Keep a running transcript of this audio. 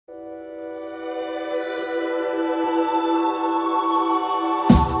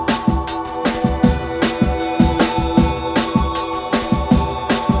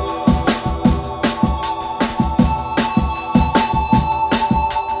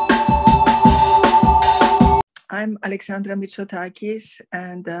I'm Alexandra Mitsotakis,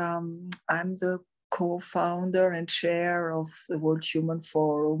 and I'm the co-founder and chair of the World Human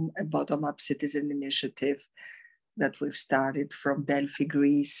Forum, a bottom-up citizen initiative that we've started from Delphi,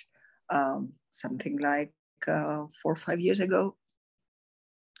 Greece, something like 4 or 5 years ago.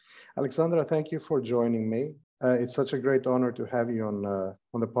 Alexandra, thank you for joining me. It's such a great honor to have you on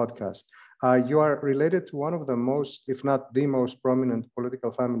the podcast. You are related to one of the most, if not the most prominent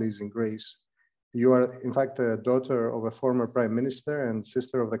political families in Greece. You are, in fact, a daughter of a former prime minister and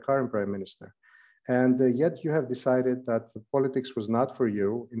sister of the current prime minister. And yet you have decided that politics was not for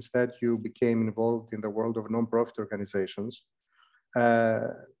you. Instead, you became involved in the world of nonprofit organizations.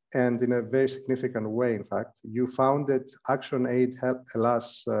 And in a very significant way, in fact, you founded ActionAid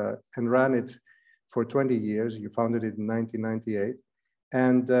Hellas and ran it for 20 years. You founded it in 1998.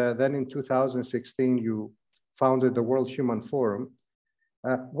 And then in 2016, you founded the World Human Forum.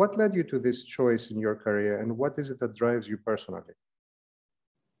 What led you to this choice in your career, and what is it that drives you personally?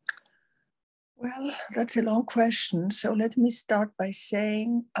 Well, that's a long question. So let me start by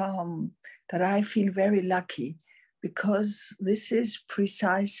saying that I feel very lucky because this is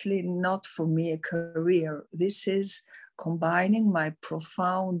precisely not for me a career. This is combining my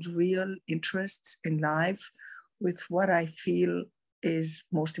profound real interests in life with what I feel is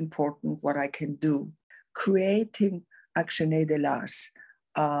most important, what I can do. Creating ActionAid Hellas,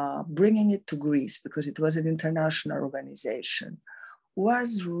 bringing it to Greece because it was an international organization,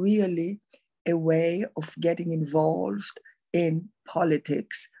 was really a way of getting involved in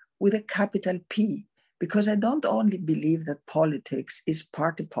politics with a capital P, because I don't only believe that politics is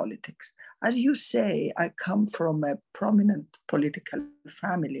party politics. As you say, I come from a prominent political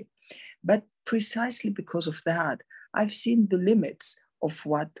family, but precisely because of that, I've seen the limits of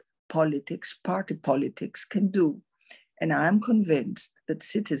what politics, party politics can do. And I'm convinced that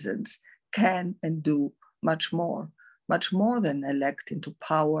citizens can and do much more than elect into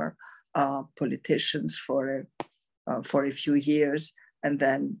power politicians for a few years and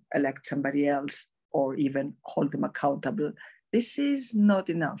then elect somebody else or even hold them accountable. This is not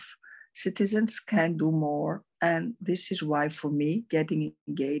enough. Citizens can do more. And this is why, for me, getting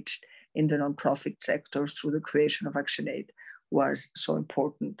engaged in the nonprofit sector through the creation of ActionAid was so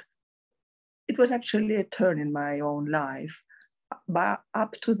important. It was actually a turn in my own life. But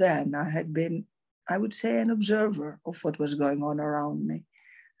up to then, I had been, I would say, an observer of what was going on around me.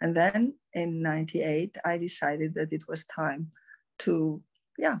 And then in 98, I decided that it was time to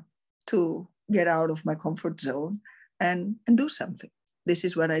get out of my comfort zone and do something. This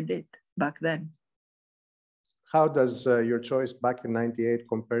is what I did back then. How does your choice back in 98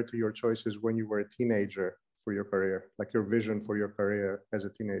 compare to your choices when you were a teenager for your career, like your vision for your career as a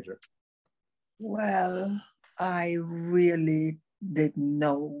teenager? Well, I really didn't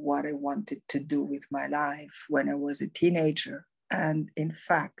know what I wanted to do with my life when I was a teenager. And in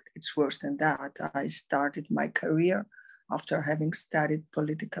fact, it's worse than that. I started my career after having studied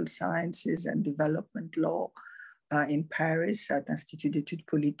political sciences and development law in Paris at Institut d'études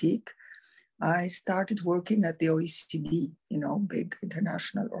politiques. I started working at the OECD, big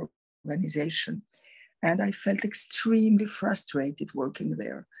international organization. And I felt extremely frustrated working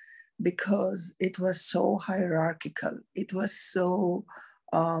there because it was so hierarchical. It was so,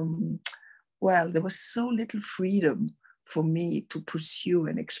 there was so little freedom for me to pursue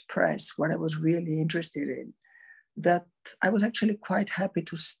and express what I was really interested in, that I was actually quite happy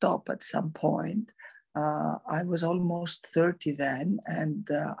to stop at some point. I was almost 30 then, and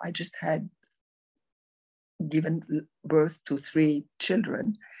I just had given birth to 3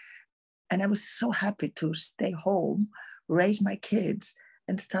 children. And I was so happy to stay home, raise my kids,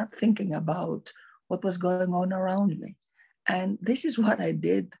 and start thinking about what was going on around me. And this is what I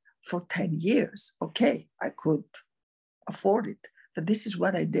did for 10 years. Okay, I could afford it, but this is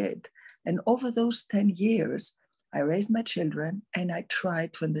what I did. And over those 10 years, I raised my children and I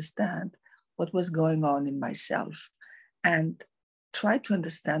tried to understand what was going on in myself and tried to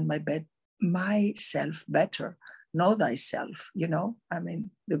understand myself better. Know thyself,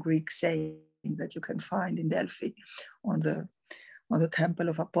 the Greek saying that you can find in Delphi on the temple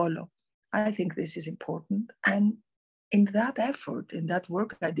of Apollo. I think this is important. And in that effort, in that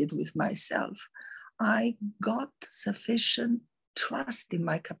work I did with myself, I got sufficient trust in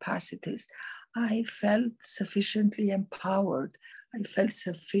my capacities. I felt sufficiently empowered. I felt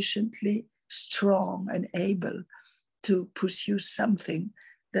sufficiently strong and able to pursue something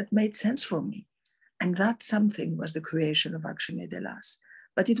that made sense for me. And that something was the creation of ActionAid Hellas.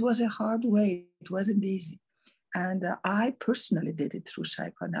 But it was a hard way. It wasn't easy. And I personally did it through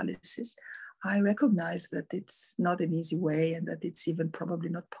psychoanalysis. I recognize that it's not an easy way and that it's even probably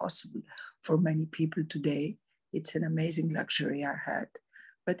not possible for many people today It's an amazing luxury I had.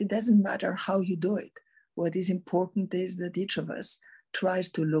 But it doesn't matter how you do it. What is important is that each of us tries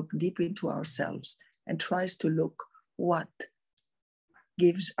to look deep into ourselves and tries to look what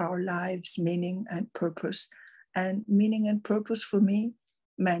gives our lives meaning and purpose. And meaning and purpose for me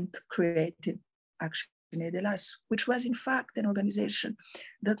meant creating Action Aid Hellas, which was in fact an organization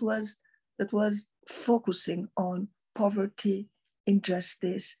that was focusing on poverty,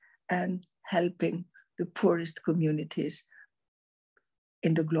 injustice, and helping the poorest communities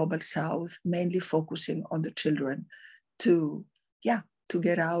in the global south, mainly focusing on the children to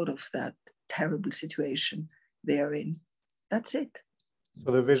get out of that terrible situation they're in. That's it.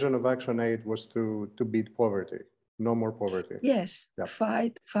 So the vision of Action Aid was to beat poverty, no more poverty. Yes, yep.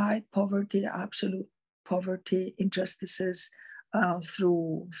 fight poverty, absolute poverty, injustices,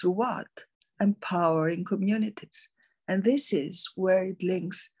 through what? Empowering communities. And this is where it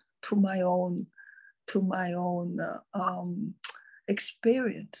links to my own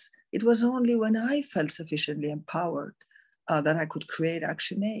experience. It was only when I felt sufficiently empowered that I could create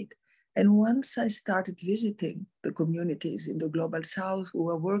Action Aid. And once I started visiting the communities in the global south we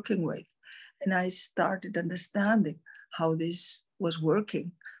were working with, and I started understanding how this was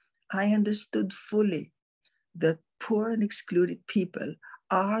working, I understood fully that poor and excluded people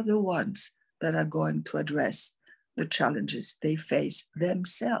are the ones that are going to address the challenges they face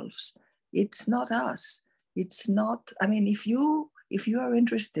themselves. It's not us. It's not, I mean, if you are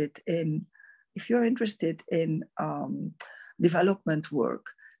interested in development work,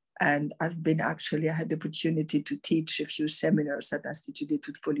 and I had the opportunity to teach a few seminars at Institut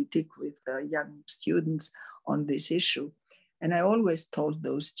d'Études Politiques with young students on this issue. And I always told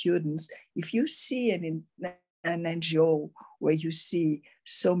those students, if you see an NGO where you see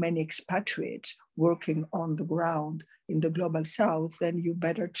so many expatriates working on the ground in the global south, then you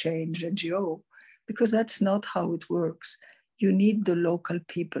better change NGO, because that's not how it works. You need the local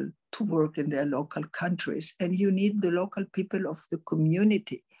people to work in their local countries, and you need the local people of the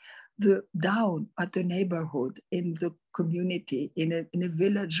community, down at the neighborhood, in the community, in a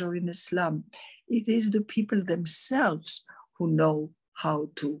village or in a slum. It is the people themselves who know how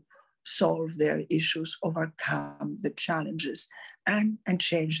to solve their issues, overcome the challenges, and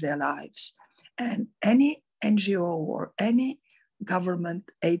change their lives. And any NGO or any government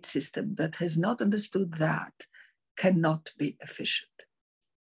aid system that has not understood that cannot be efficient.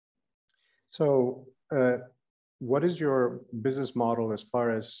 So what is your business model as far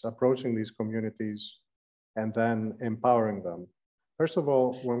as approaching these communities and then empowering them? First of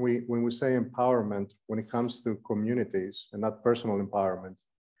all, when we say empowerment, when it comes to communities and not personal empowerment,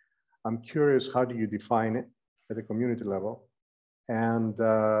 I'm curious, how do you define it at the community level? And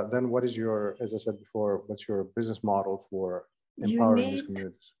then what is your, as I said before, what's your business model for empowering these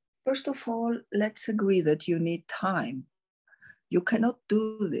communities? First of all, let's agree that you need time. You cannot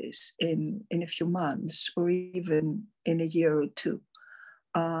do this in a few months or even in a year or two.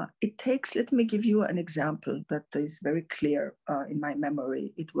 It takes, let me give you an example that is very clear in my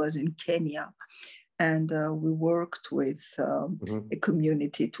memory. It was in Kenya, and we worked with a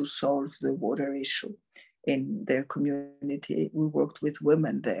community to solve the water issue in their community. We worked with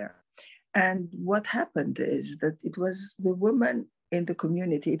women there. And what happened is that it was the women in the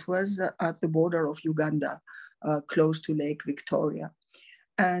community, it was at the border of Uganda, close to Lake Victoria.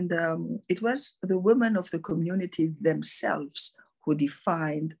 And it was the women of the community themselves who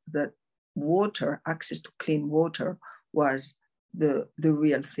defined that water, access to clean water, was the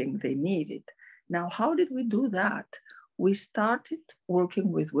real thing they needed. Now, how did we do that? We started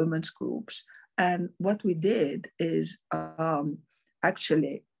working with women's groups. And what we did is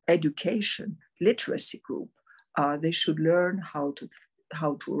actually education, literacy group. They should learn how to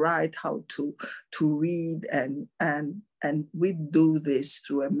write, how to read, and we do this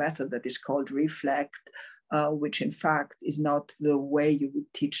through a method that is called Reflect, which in fact is not the way you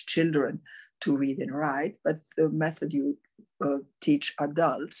would teach children to read and write, but the method you teach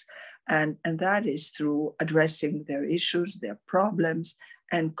adults. And that is through addressing their issues, their problems,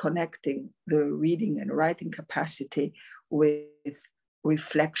 and connecting the reading and writing capacity with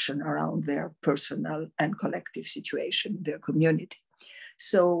reflection around their personal and collective situation, their community.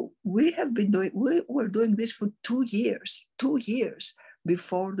 So we were doing this for 2 years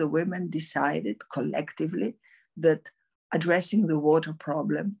before the women decided collectively that addressing the water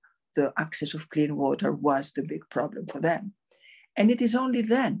problem, the access of clean water, was the big problem for them. And it is only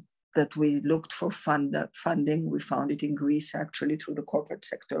then that we looked for funding. We found it in Greece, actually, through the corporate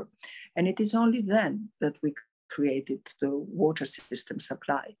sector. And it is only then that we created the water system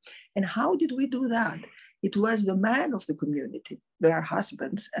supply. And how did we do that? It was the man of the community, their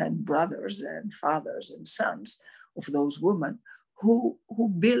husbands and brothers and fathers and sons of those women who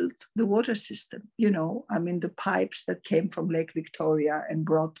built the water system. I mean, the pipes that came from Lake Victoria and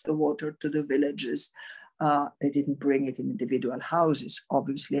brought the water to the villages. They didn't bring it in individual houses.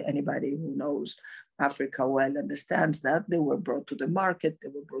 Obviously, anybody who knows Africa well understands that. They were brought to the market, they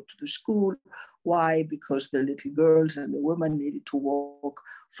were brought to the school. Why? Because the little girls and the women needed to walk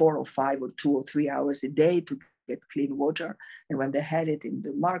 4 or 5 or 2 or 3 hours a day to get clean water. And when they had it in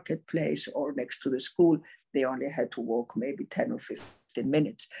the marketplace or next to the school, they only had to walk maybe 10 or 15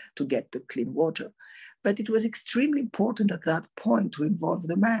 minutes to get the clean water. But it was extremely important at that point to involve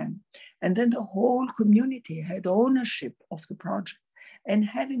the man. And then the whole community had ownership of the project. And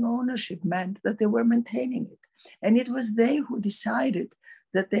having ownership meant that they were maintaining it. And it was they who decided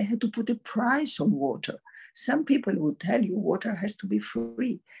that they had to put a price on water. Some people would tell you water has to be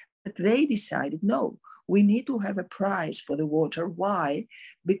free. But they decided, no, we need to have a price for the water. Why?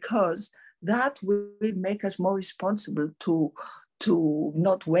 Because that will make us more responsible to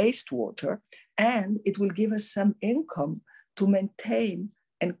not waste water, and it will give us some income to maintain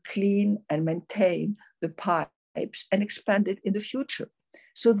and clean and maintain the pipes and expand it in the future.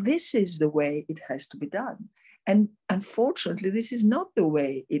 So this is the way it has to be done. And unfortunately, this is not the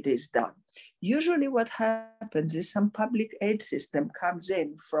way it is done. Usually what happens is some public aid system comes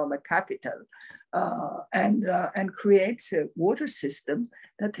in from a capital and creates a water system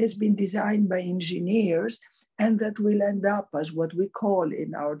that has been designed by engineers and that will end up as what we call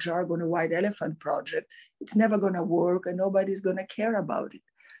in our jargon a white elephant project. It's never going to work and nobody's going to care about it.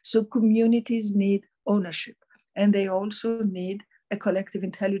 So communities need ownership, and they also need a collective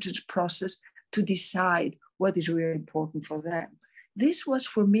intelligence process to decide what is really important for them. This was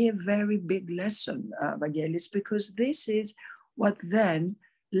for me a very big lesson, Vangelis, because this is what then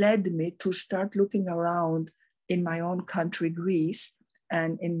led me to start looking around in my own country, Greece,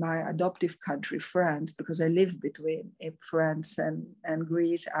 and in my adoptive country, France, because I live between France and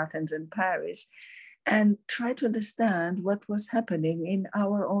Greece, Athens and Paris, and try to understand what was happening in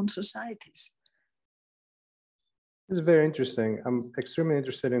our own societies. This is very interesting. I'm extremely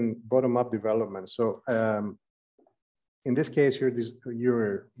interested in bottom-up development. So in this case,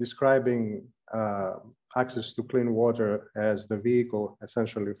 you're describing access to clean water as the vehicle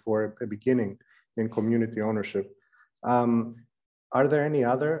essentially for a beginning in community ownership. Are there any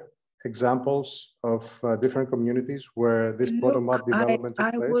other examples of different communities where this bottom-up development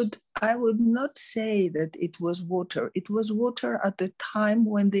took place? I would not say that it was water. It was water at the time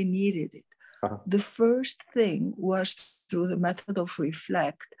when they needed it. Uh-huh. The first thing was through the method of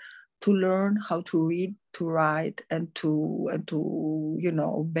reflect to learn how to read, to write, and to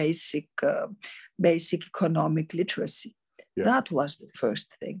basic economic literacy. Yeah. That was the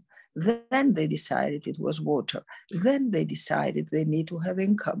first thing. Then they decided it was water. Then they decided they need to have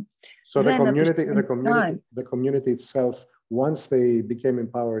income. So the community itself, once they became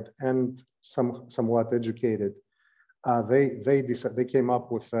empowered and somewhat educated, they came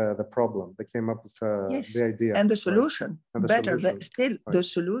up with the problem. They came up with the idea and the solution. Right? The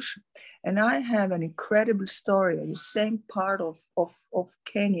solution. And I have an incredible story in the same part of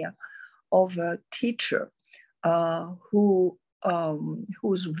Kenya of a teacher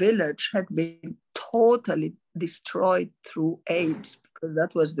whose village had been totally destroyed through AIDS, because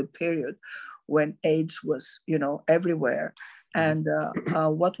that was the period when AIDS was, everywhere. And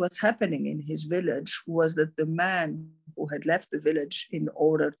what was happening in his village was that the man who had left the village in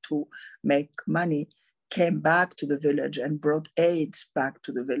order to make money came back to the village and brought AIDS back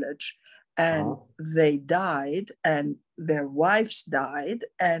to the village. And they died, and their wives died,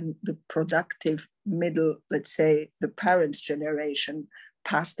 and the productive middle, let's say the parents' generation,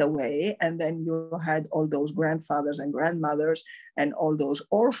 passed away. And then you had all those grandfathers and grandmothers and all those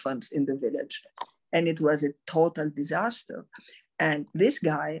orphans in the village. And it was a total disaster. And this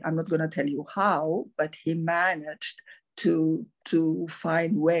guy, I'm not going to tell you how, but he managed to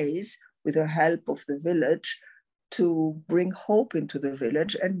find ways with the help of the village to bring hope into the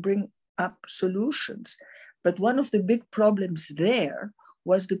village and bring up solutions. But one of the big problems there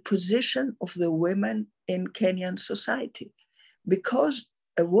was the position of the women in Kenyan society. Because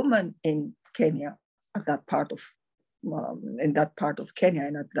a woman in Kenya, at that part of Kenya,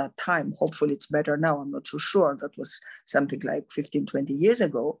 and at that time, hopefully it's better now, I'm not so sure, that was something like 15, 20 years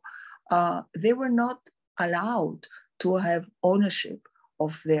ago, they were not allowed to have ownership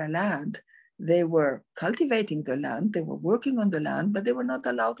of their land. They were cultivating the land, they were working on the land, but they were not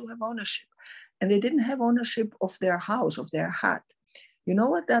allowed to have ownership. And they didn't have ownership of their house, of their hut. You know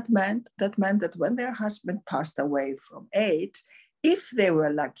what that meant? That meant that when their husband passed away from AIDS, if they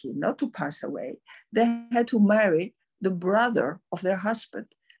were lucky not to pass away, they had to marry the brother of their husband.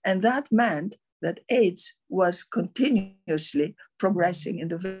 And that meant that AIDS was continuously progressing in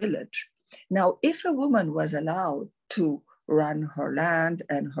the village. Now, if a woman was allowed to run her land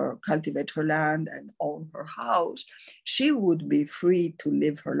and cultivate her land and own her house, she would be free to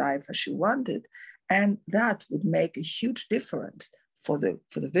live her life as she wanted. And that would make a huge difference for the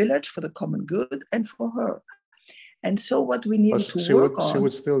village, for the common good, and for her. And so what we needed to work on... She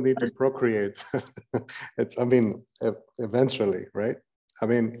would still need to procreate. Eventually, right? I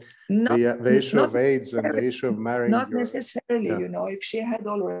mean, the issue of AIDS and the issue of marrying... Not necessarily, if she had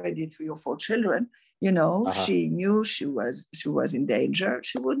already 3 or 4 children, she knew she was in danger,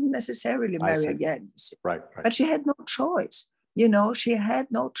 she wouldn't necessarily marry again. Right. But she had no choice. She had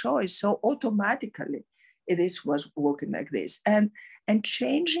no choice. So automatically, it was working like this. And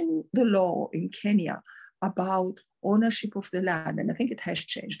changing the law in Kenya about ownership of the land, and I think it has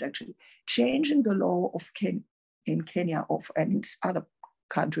changed actually, changing the law in Kenya and in other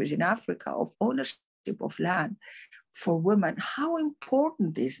countries in Africa of ownership of land for women. How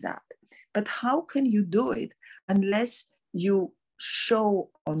important is that? But how can you do it unless you show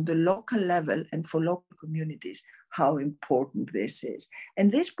on the local level and for local communities how important this is?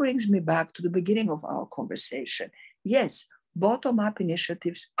 And this brings me back to the beginning of our conversation. Yes, bottom-up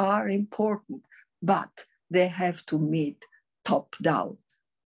initiatives are important, but they have to meet top-down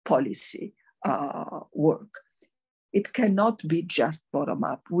policy work. It cannot be just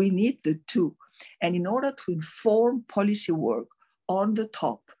bottom-up. We need the two. And in order to inform policy work on the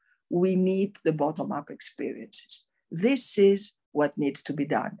top, we need the bottom-up experiences. This is what needs to be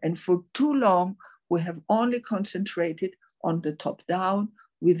done. And for too long, we have only concentrated on the top-down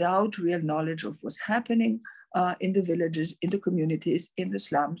without real knowledge of what's happening in the villages, in the communities, in the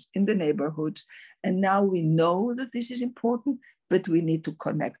slums, in the neighborhoods. And now we know that this is important, but we need to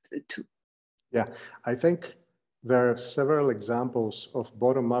connect the two. Yeah, I think there are several examples of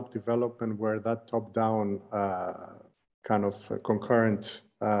bottom-up development where that top-down kind of concurrent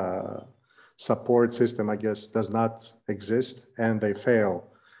support system, I guess, does not exist and they fail.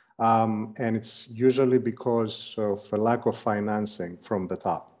 And it's usually because of a lack of financing from the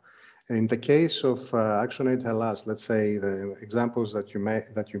top. In the case of ActionAid Hellas, let's say the examples that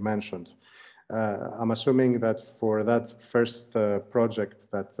you mentioned, I'm assuming that for that first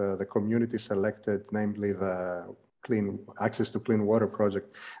project that the community selected, namely the Access to Clean Water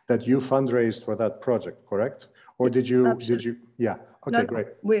project, that you fundraised for that project, correct? Or did you? Yeah. Okay, no, great.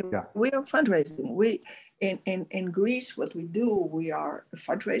 We are fundraising. In Greece, what we do, we are a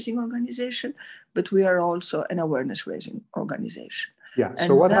fundraising organization, but we are also an awareness raising organization. Yeah.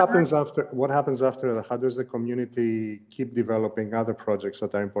 So what happens after that? How does the community keep developing other projects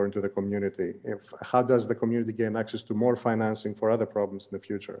that are important to the community? How does the community gain access to more financing for other problems in the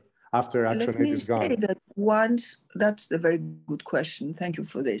future after ActionAid is gone? Let me say that that's a very good question. Thank you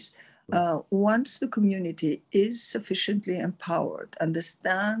for this. Once the community is sufficiently empowered,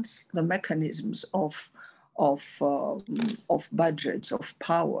 understands the mechanisms of budgets, of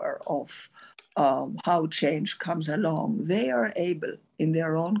power, of how change comes along, they are able in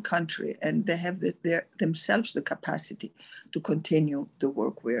their own country, and they have themselves the capacity to continue the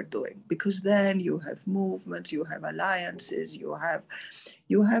work we are doing. Because then you have movements, you have alliances, you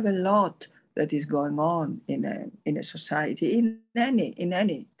have a lot that is going on in a society, in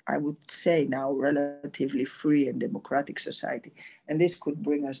any I would say now relatively free and democratic society. And this could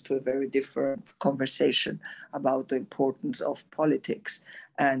bring us to a very different conversation about the importance of politics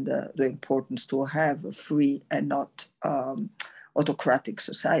and the importance to have free and not autocratic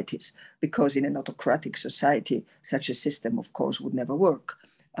societies, because in an autocratic society, such a system, of course, would never work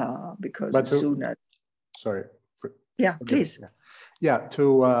because as soon as... Sorry. Yeah, please. Yeah,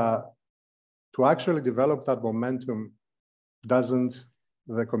 to actually develop that momentum, doesn't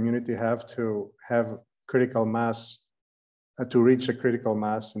the community have to have critical mass to reach a critical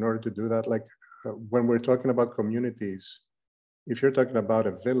mass in order to do that? Like when we're talking about communities, if you're talking about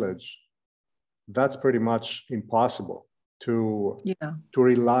a village, that's pretty much impossible to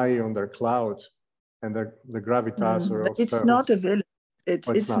rely on their clout and the gravitas. But it's not a village.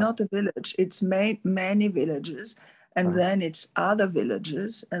 It's not a village. It's many villages, and then it's other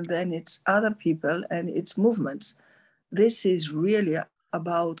villages, and then it's other people, and it's movements. This is really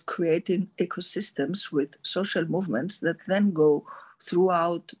about creating ecosystems with social movements that then go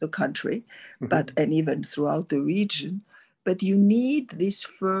throughout the country, and even throughout the region. But you need this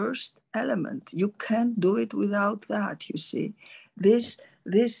first element. You can't do it without that, you see. This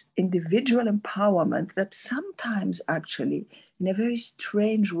individual empowerment that sometimes actually, in a very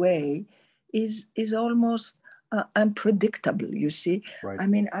strange way, is almost unpredictable, you see. Right. I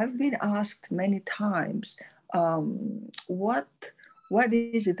mean, I've been asked many times, what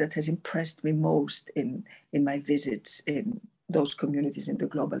is it that has impressed me most in my visits in those communities in the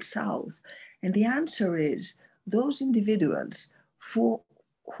global south? And the answer is those individuals who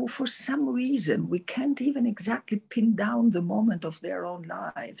for some reason we can't even exactly pin down the moment of their own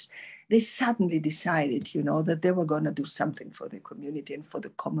lives, they suddenly decided, that they were going to do something for their community and for the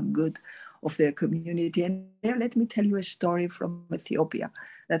common good of their community. And there, let me tell you a story from Ethiopia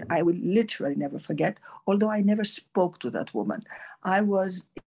that I will literally never forget, although I never spoke to that woman. I was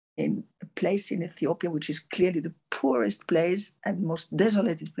in a place in Ethiopia, which is clearly the poorest place and most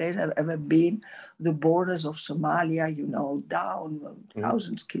desolated place I've ever been, the borders of Somalia, down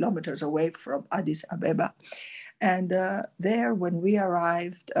thousands of kilometers away from Addis Ababa. And there, when we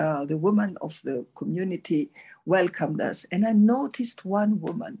arrived, the woman of the community welcomed us. And I noticed one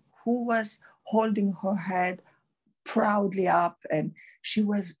woman who was holding her head proudly up, and she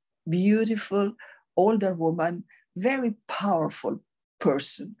was beautiful, older woman, very powerful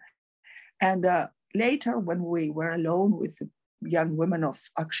person. And later, when we were alone with the young women of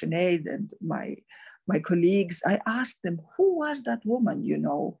ActionAid and my colleagues, I asked them, who was that woman,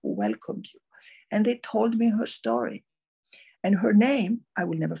 who welcomed you? And they told me her story. And her name, I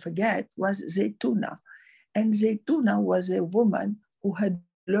will never forget, was Zaytuna. And Zaytuna was a woman who had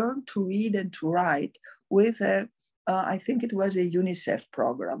learned to read and to write with I think it was a UNICEF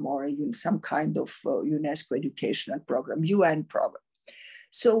program or some kind of UNESCO educational program, UN program.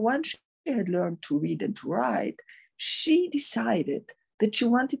 So once she had learned to read and to write, she decided that she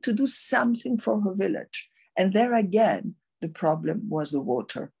wanted to do something for her village. And there again, the problem was the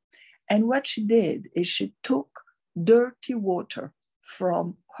water. And what she did is she took dirty water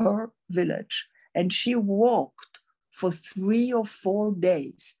from her village and she walked for 3 or 4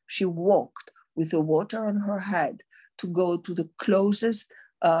 days. She walked with the water on her head to go to the closest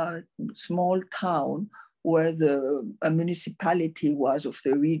small town where the municipality was of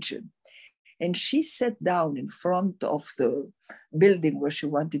the region. And she sat down in front of the building where she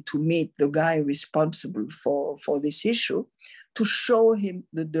wanted to meet the guy responsible for this issue to show him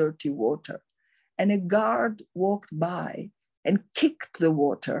the dirty water. And a guard walked by and kicked the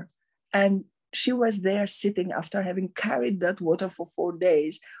water. And she was there sitting after having carried that water for 4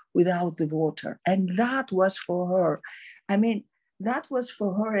 days without the water. And that was for her, that was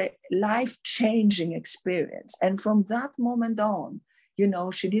for her a life-changing experience. And from that moment on,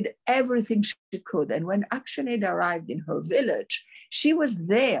 she did everything she could. And when ActionAid arrived in her village, she was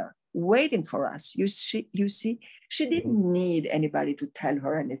there waiting for us. You see, she didn't need anybody to tell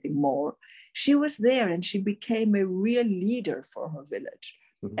her anything more. She was there and she became a real leader for her village.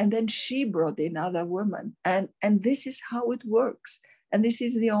 Mm-hmm. And then she brought in other women. And this is how it works. And this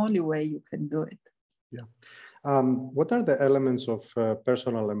is the only way you can do it. Yeah. What are the elements of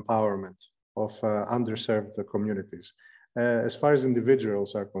personal empowerment of underserved communities? As far as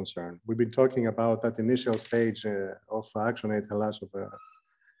individuals are concerned, we've been talking about that initial stage of ActionAid Hellas of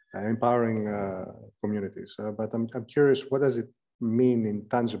empowering communities. But I'm curious, what does it mean in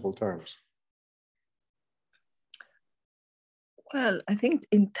tangible terms? Well, I think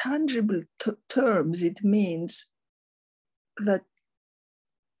in tangible terms, it means that.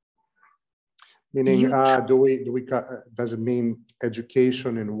 Meaning, does it mean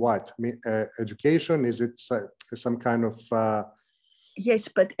education in what? Education, is it some kind of? Yes,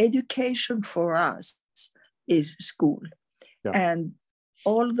 but education for us is school. Yeah. And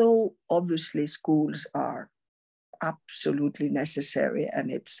although obviously schools are absolutely necessary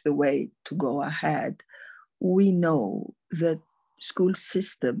and it's the way to go ahead, we know that school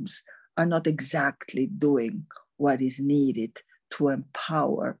systems are not exactly doing what is needed to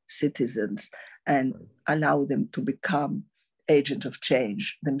empower citizens and allow them to become agents of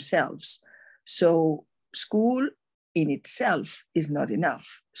change themselves. So school in itself is not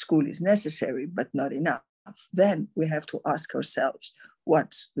enough. School is necessary, but not enough. Then we have to ask ourselves,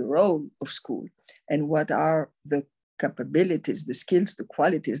 what's the role of school and what are the capabilities, the skills, the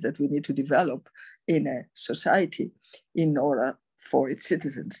qualities that we need to develop in a society in order for its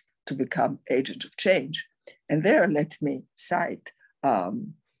citizens to become agents of change. And there, let me cite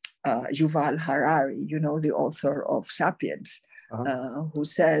Yuval Harari, the author of *Sapiens*, who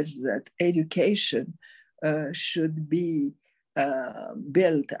says that education should be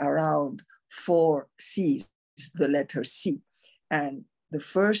built around 4 C's, the letter C. And the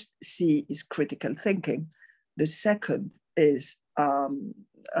first C is critical thinking. The second is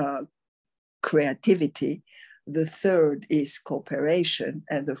creativity. The third is cooperation.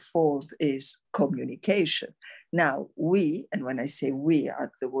 And the fourth is communication. Now, we, and when I say we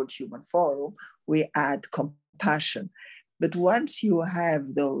at the World Human Forum, we add compassion. But once you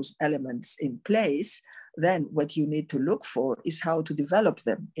have those elements in place, then what you need to look for is how to develop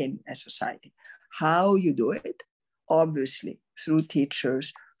them in a society. How you do it? Obviously, through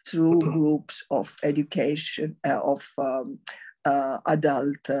teachers, through groups of education,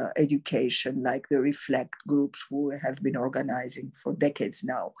 adult education, like the Reflect groups who have been organizing for decades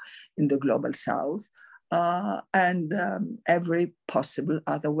now in the Global South, and every possible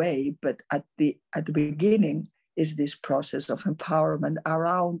other way. But at the beginning is this process of empowerment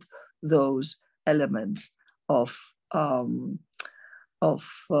around those elements of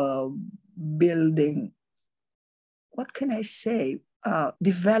building, what can I say,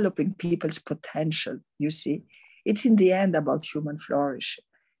 developing people's potential, you see. It's in the end about human flourishing.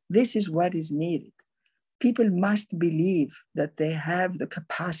 This is what is needed. People must believe that they have the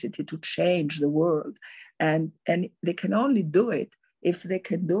capacity to change the world, and they can only do it if they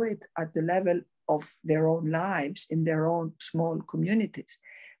can do it at the level of their own lives, in their own small communities.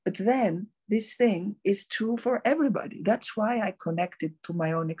 But then this thing is true for everybody. That's why I connected to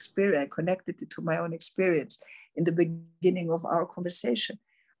my own experience. I connected it to my own experience in the beginning of our conversation.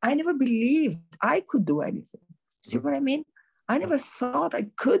 I never believed I could do anything. See what I mean? I never thought I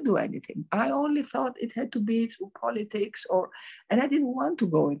could do anything. I only thought it had to be through politics, and I didn't want to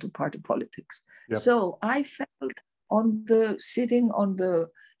go into party politics. Yep. So I felt sitting on the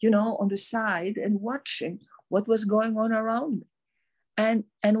side and watching what was going on around me.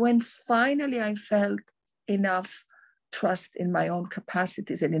 And when finally I felt enough trust in my own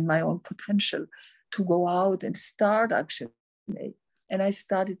capacities and in my own potential to go out and start ActionAid, and I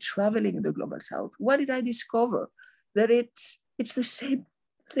started traveling in the Global South, what did I discover? That it's the same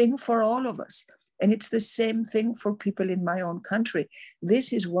thing for all of us. And it's the same thing for people in my own country.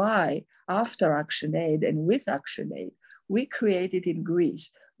 This is why after ActionAid and with ActionAid, we created in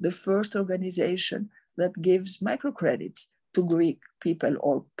Greece the first organization that gives microcredits to Greek people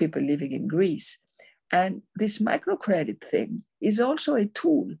or people living in Greece. And this microcredit thing is also a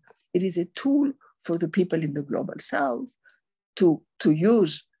tool. It is a tool for the people in the Global South to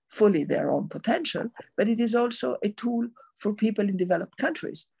use fully their own potential, but it is also a tool for people in developed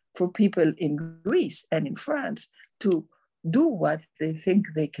countries, for people in Greece and in France to do what they think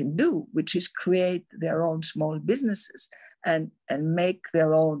they can do, which is create their own small businesses and make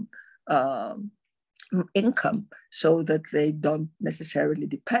their own income so that they don't necessarily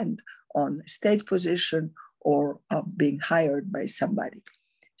depend on state position or being hired by somebody.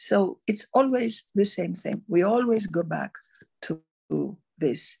 So it's always the same thing. We always go back to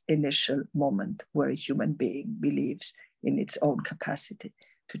this initial moment where a human being believes in its own capacity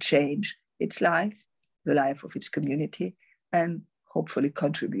to change its life, the life of its community, and hopefully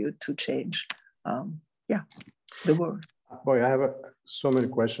contribute to change, the world. Boy, I have so many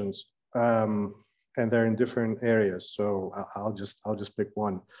questions, and they're in different areas. So I'll just pick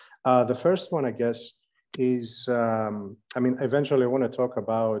one. The first one, I guess, is eventually I want to talk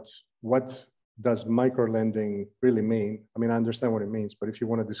about what does microlending really mean. I understand what it means, but if you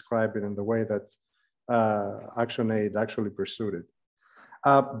want to describe it in the way that ActionAid actually pursued it.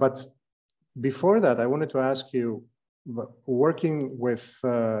 But before that, I wanted to ask you, working with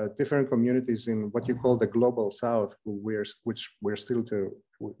different communities in what you call the Global South, which we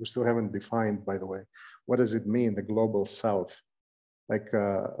still haven't defined, by the way. What does it mean, the Global South?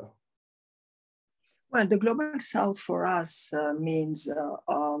 Well, the Global South for us means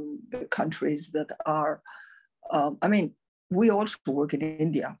the countries that are, we also work in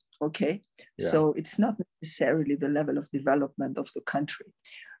India, okay? Yeah. So it's not necessarily the level of development of the country.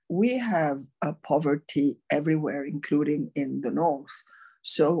 We have poverty everywhere, including in the North.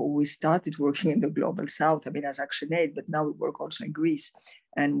 So we started working in the Global South, as ActionAid, but now we work also in Greece,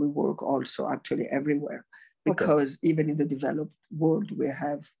 and we work also actually everywhere, because even in the developed world, we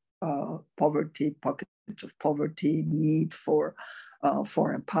have poverty, pockets of poverty, need for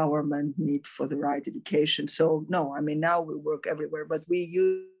empowerment, need for the right education. So no, now we work everywhere, but we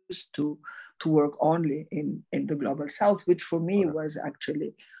used to work only in the Global South, which for me was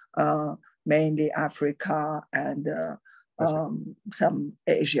actually mainly Africa and some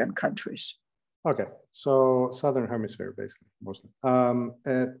Asian countries. Okay, so Southern Hemisphere, basically, mostly.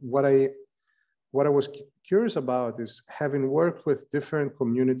 What I was curious about is, having worked with different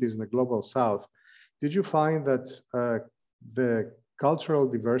communities in the Global South, did you find that the cultural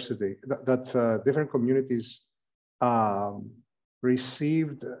diversity, that different communities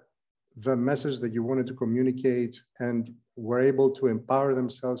received the message that you wanted to communicate and were able to empower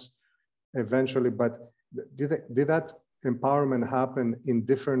themselves eventually? But did that empowerment happen in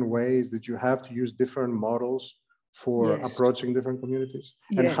different ways? Did you have to use different models for approaching different communities?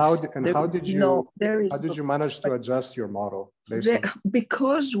 Yes. How did you manage to adjust your model?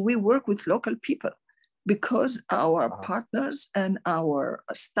 Because we work with local people. because our partners and our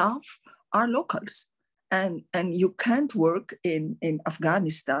staff are locals. And you can't work in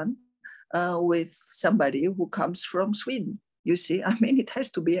Afghanistan with somebody who comes from Sweden. You see, I mean, it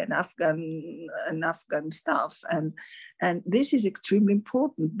has to be an Afghan staff. And this is extremely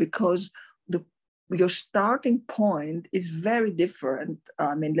important because your starting point is very different.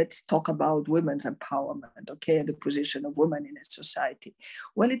 I mean, let's talk about women's empowerment, okay, and the position of women in a society.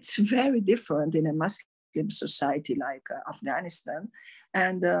 Well, it's very different in a Muslim society like Afghanistan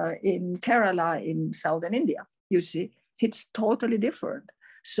and in Kerala in southern India. You see, it's totally different.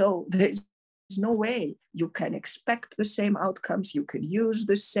 So there's no way you can expect the same outcomes. You can use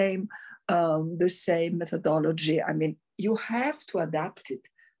the same methodology. I mean, you have to adapt it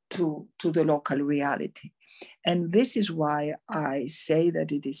to the local reality. And this is why I say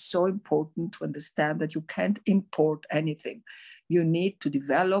that it is so important to understand that you can't import anything. You need to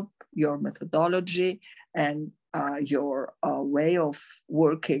develop your methodology and your way of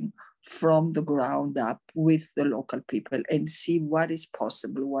working from the ground up with the local people and see what is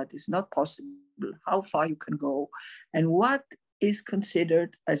possible, what is not possible, how far you can go, and what is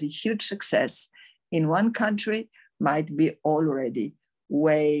considered as a huge success in one country might be already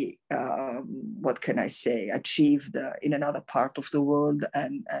way, what can I say, achieved in another part of the world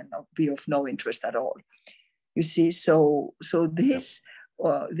and be of no interest at all. You see, so this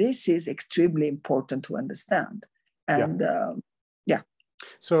is extremely important to understand. And yeah.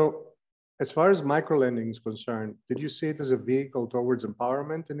 So as far as microlending is concerned, did you see it as a vehicle towards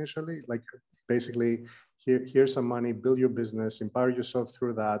empowerment initially? Like basically, here's some money, build your business, empower yourself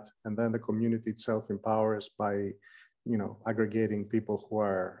through that, and then the community itself empowers by aggregating people who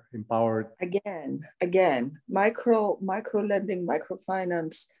are empowered. Again, micro lending,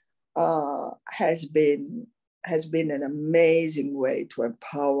 microfinance has been an amazing way to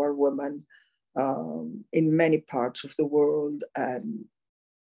empower women in many parts of the world, and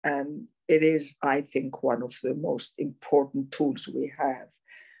it is, I think, one of the most important tools we have.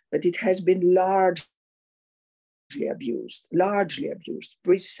 But it has been largely abused,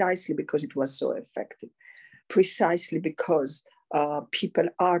 precisely because it was so effective. Precisely because people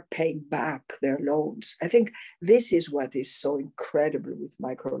are paying back their loans. I think this is what is so incredible with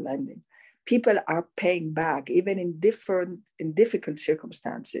microlending. People are paying back, even in difficult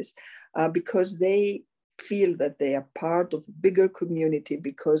circumstances, because they feel that they are part of a bigger community,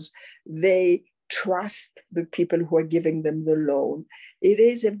 because they trust the people who are giving them the loan. It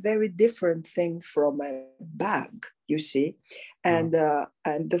is a very different thing from a bank, you see, and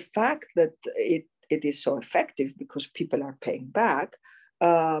the fact that it is so effective because people are paying back,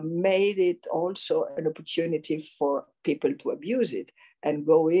 made it also an opportunity for people to abuse it and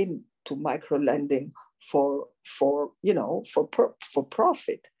go into microlending for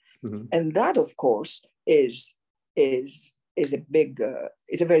profit. Mm-hmm. And that, of course, is a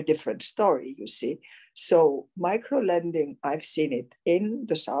very different story, you see. So microlending, I've seen it in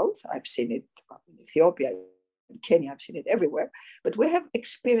the South, I've seen it in Ethiopia, in Kenya, I've seen it everywhere, but we have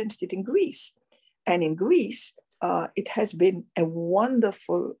experienced it in Greece. And in Greece, it has been a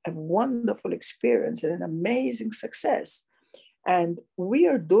wonderful experience and an amazing success. And we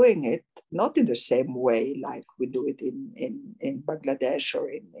are doing it not in the same way like we do it in Bangladesh or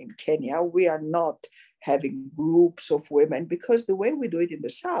in Kenya. We are not having groups of women, because the way we do it in the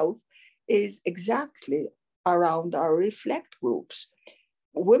South is exactly around our reflect groups.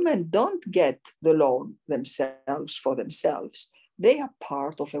 Women don't get the loan themselves for themselves. They are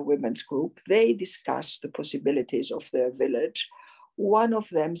part of a women's group. They discuss the possibilities of their village. One of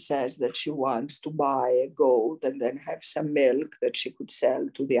them says that she wants to buy a goat and then have some milk that she could sell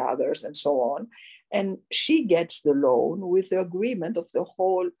to the others and so on. And she gets the loan with the agreement of the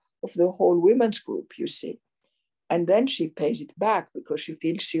whole women's group, you see. And then she pays it back because she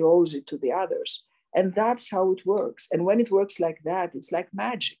feels she owes it to the others. And that's how it works. And when it works like that, it's like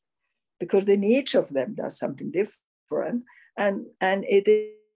magic, because then each of them does something different. And it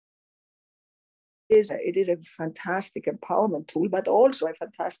is a fantastic empowerment tool, but also a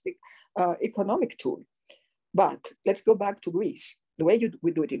fantastic economic tool. But let's go back to Greece. The way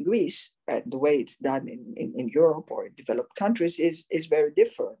we do it in Greece and the way it's done in Europe or in developed countries is very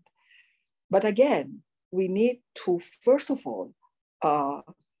different. But again, we need to, first of all,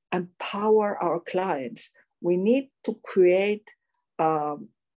 empower our clients. We need to create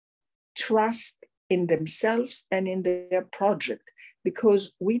trust in themselves and in their project,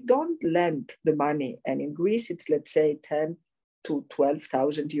 because we don't lend the money. And in Greece, it's, let's say, 10 to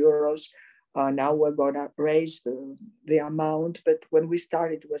 12,000 euros. Now we're going to raise the amount, but when we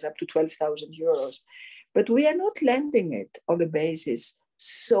started, it was up to 12,000 euros. But we are not lending it on the basis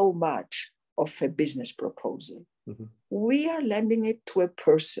so much of a business proposal. Mhm. We are lending it to a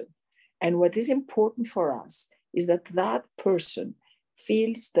person. And what is important for us is that that person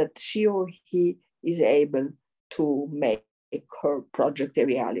feels that she or he is able to make her project a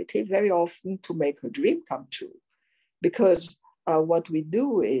reality, very often to make her dream come true. Because what we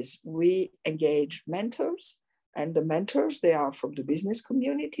do is we engage mentors, and the mentors, they are from the business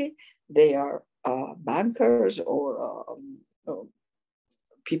community, they are bankers or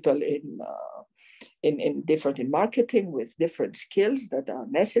people in different in marketing with different skills that are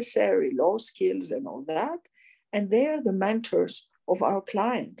necessary, law skills and all that. And they are the mentors of our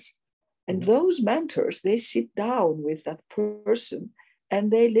clients. And those mentors, they sit down with that person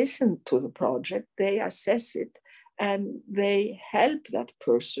and they listen to the project, they assess it, and they help that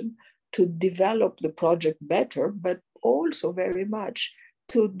person to develop the project better, but also very much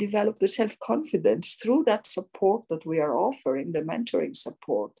to develop the self-confidence through that support that we are offering, the mentoring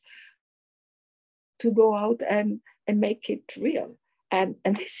support, to go out and make it real. And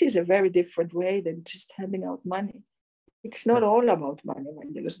this is a very different way than just handing out money. It's not all about money,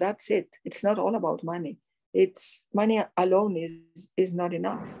 Vangelos. That's it. It's not all about money. It's money alone is not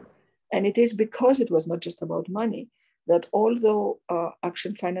enough. And it is because it was not just about money that although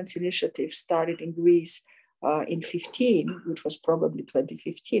Action Finance Initiative started in Greece in 2015, which was probably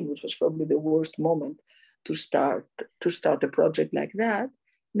 2015, which was probably the worst moment to start a project like that,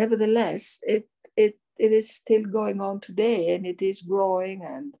 nevertheless, it is still going on today, and it is growing,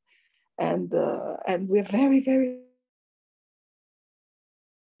 and we're very, very,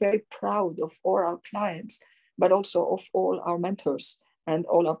 very proud of all our clients, but also of all our mentors and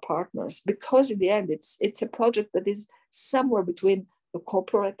all our partners, because in the end, it's a project that is somewhere between the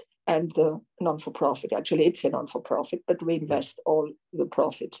corporate and the non-for-profit. Actually, it's a non-for-profit, but we invest all the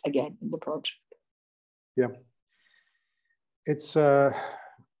profits again in the project. Yeah, it's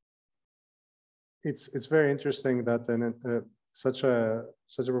very interesting that such a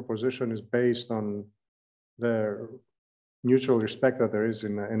proposition is based on the mutual respect that there is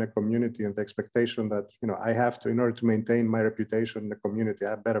in a community, and the expectation that, you know, I have to, in order to maintain my reputation in the community,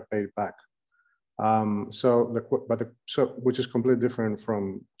 I better pay it back. Which is completely different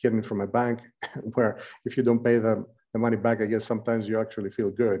from getting from a bank, where if you don't pay the money back, I guess sometimes you actually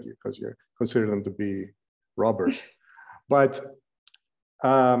feel good because you consider them to be robbers. But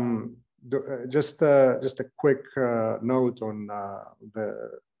just a quick note on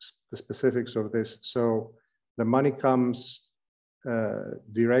the specifics of this. So the money comes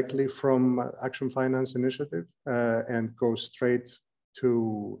directly from Action Finance Initiative and goes straight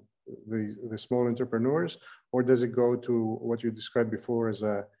to the small entrepreneurs, or does it go to what you described before as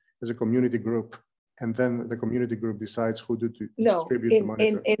a community group, and then the community group decides who to distribute the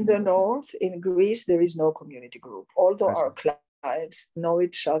money to? In the north, in Greece, there is no community group. Although our clients know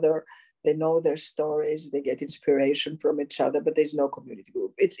each other, they know their stories, they get inspiration from each other, but there's no community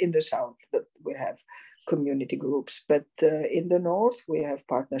group. It's in the south that we have community groups, but in the north, we have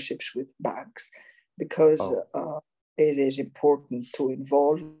partnerships with banks, because it is important to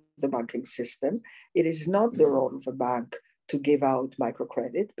involve the banking system. It is not the role of a bank to give out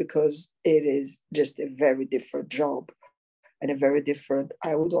microcredit, because it is just a very different job and a very different,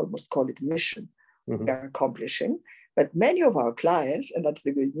 I would almost call it, mission we are accomplishing. But many of our clients, and that's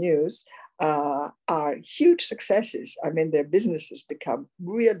the good news, are huge successes. I mean, their businesses become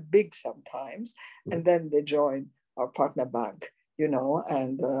real big sometimes, and then they join our partner bank, you know,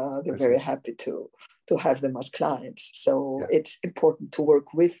 and they're very happy to have them as clients. So it's important to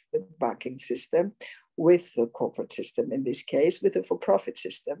work with the banking system, with the corporate system, in this case, with the for-profit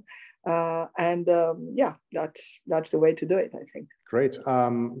system. That's the way to do it, I think. Great.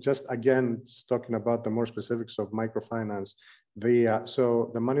 Just again, talking about the more specifics of microfinance,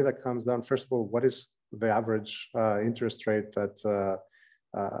 so the money that comes down, first of all, what is the average interest rate that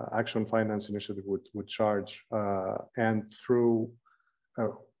Action Finance Initiative would charge? And through,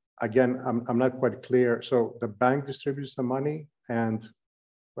 again, I'm not quite clear. So the bank distributes the money, and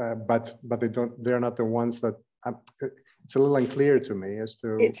but they're not the ones that. It's a little unclear to me as to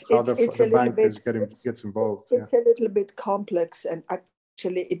how the bank gets involved. It's a little bit complex, and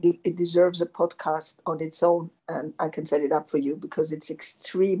actually it deserves a podcast on its own, and I can set it up for you because it's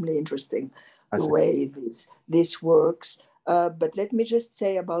extremely interesting the way this works. But let me just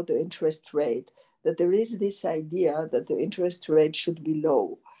say about the interest rate, that there is this idea that the interest rate should be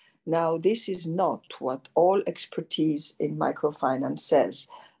low. Now, this is not what all expertise in microfinance says.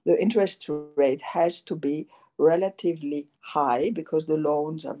 The interest rate has to be relatively high because the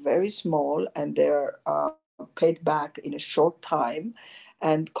loans are very small and they're paid back in a short time.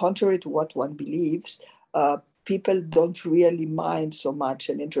 And contrary to what one believes, people don't really mind so much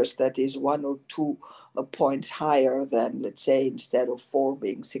an interest that is 1 or 2 points higher than, let's say, instead of 4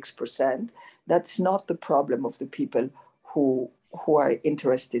 being 6%. That's not the problem of the people who are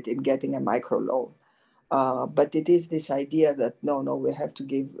interested in getting a microloan. But it is this idea that no, we have to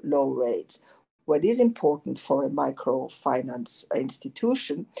give low rates. What is important for a microfinance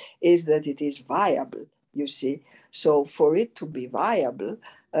institution is that it is viable, you see. So for it to be viable,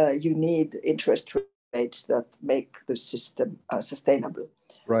 you need interest rates that make the system sustainable.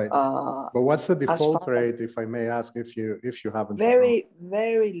 Right. But what's the default rate, if I may ask, if you happen to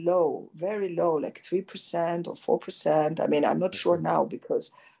know? Very low, like 3% or 4%. I mean, I'm not sure now, because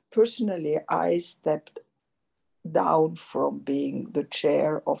personally I stepped down from being the chair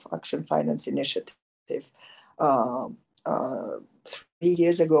of Action Finance Initiative 3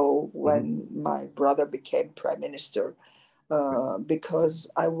 years ago when my brother became prime minister, because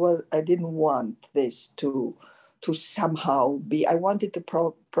I didn't want this to somehow be. I wanted the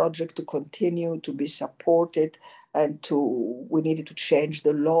project to continue to be supported, and we needed to change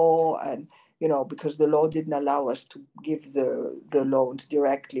the law, and because the law didn't allow us to give the loans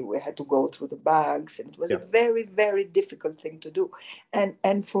directly. We had to go through the banks, and it was a very, very difficult thing to do.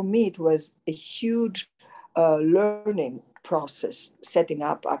 And for me, it was a huge learning process setting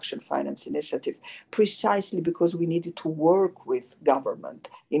up Action Finance Initiative, precisely because we needed to work with government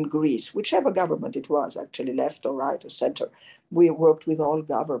in Greece, whichever government it was, actually left or right or center. We worked with all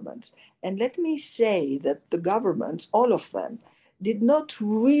governments. And let me say that the governments, all of them, did not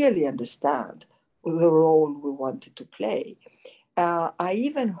really understand the role we wanted to play. I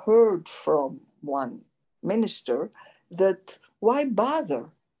even heard from one minister that why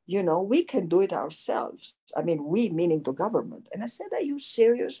bother? We can do it ourselves. I mean, we, meaning the government. And I said, are you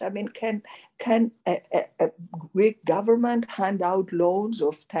serious? I mean, can a Greek government hand out loans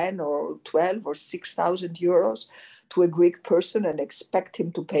of 10 or 12 or 6,000 euros to a Greek person and expect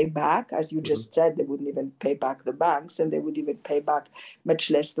him to pay back? As you just said, they wouldn't even pay back the banks, and they would even pay back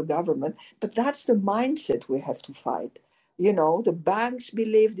much less the government. But that's the mindset we have to fight. The banks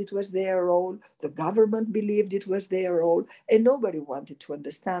believed it was their role, the government believed it was their role, and nobody wanted to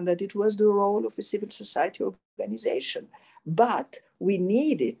understand that it was the role of a civil society organization. But we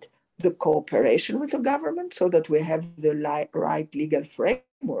needed the cooperation with the government so that we have the right legal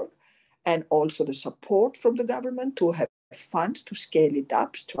framework, and also the support from the government to have funds to scale it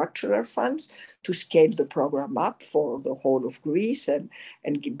up, structural funds to scale the program up for the whole of Greece and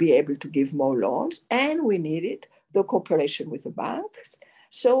be able to give more loans. And we needed the cooperation with the banks.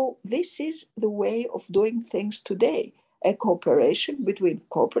 So this is the way of doing things today, a cooperation between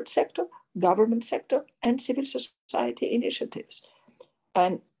corporate sector, government sector, and civil society initiatives.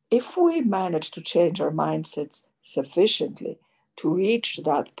 And if we manage to change our mindsets sufficiently to reach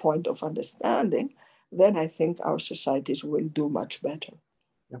that point of understanding, then I think our societies will do much better.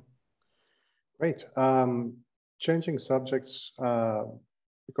 Yeah. Great. Changing subjects,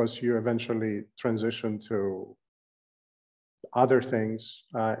 because you eventually transition to other things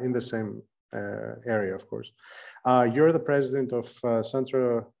in the same area, of course. You're the president of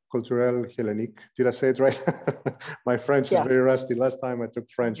Centre Culturel Hellenique. Did I say it right? My French is very rusty. Last time I took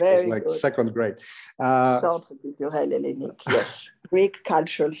French was like second grade. Centre Culturel Hellenique, yes. Greek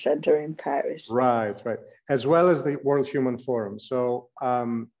Cultural Center in Paris. Right. As well as the World Human Forum. So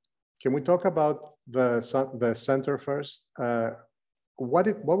can we talk about the center first? What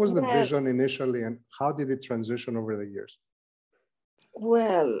was the vision initially, and how did it transition over the years?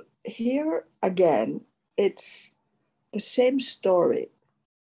 Well, here again, it's the same story.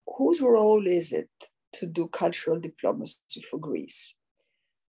 Whose role is it to do cultural diplomacy for Greece?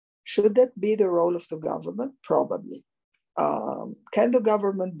 Should that be the role of the government? Probably. Can the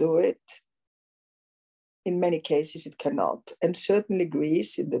government do it? In many cases, it cannot. And certainly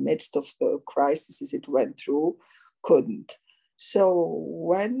Greece, in the midst of the crises it went through, couldn't. So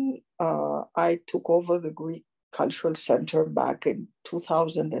when I took over the Greek Cultural Center back in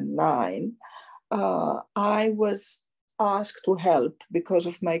 2009, I was asked to help because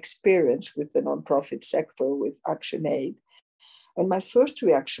of my experience with the nonprofit sector, with ActionAid. And my first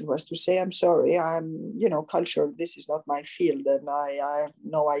reaction was to say, I'm sorry, culture, this is not my field, and I have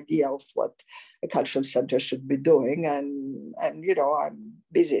no idea of what a cultural center should be doing. And I'm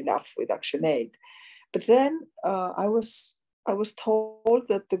busy enough with ActionAid. But then I was told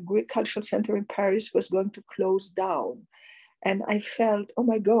that the Greek Cultural Center in Paris was going to close down. And I felt, oh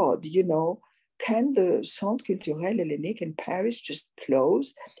my God, can the Centre Culturel Hellenique in Paris just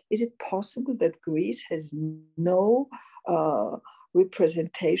close? Is it possible that Greece has no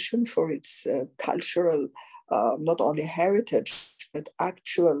representation for its cultural, not only heritage, but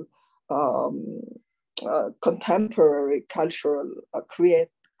actual contemporary cultural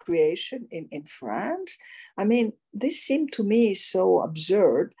creation in France. I mean, this seemed to me so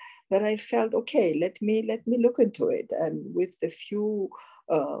absurd that I felt, okay, let me look into it. And with the few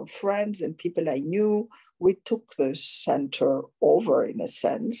friends and people I knew, we took the center over in a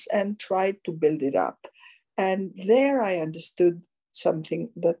sense and tried to build it up. And there I understood something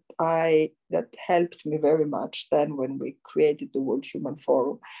that helped me very much then when we created the World Human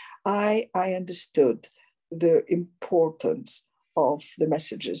Forum. I understood the importance of the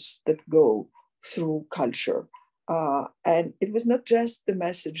messages that go through culture. And it was not just the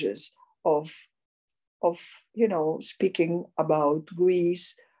messages of speaking about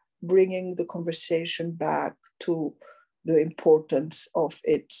Greece, bringing the conversation back to the importance of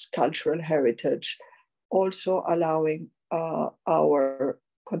its cultural heritage, also allowing our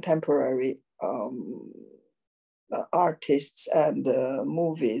contemporary artists and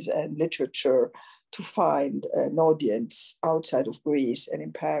movies and literature to find an audience outside of Greece and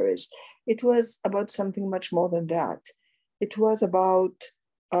in Paris. It was about something much more than that. It was about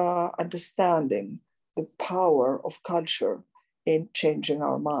understanding the power of culture in changing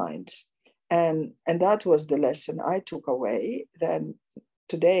our minds. And that was the lesson I took away. Then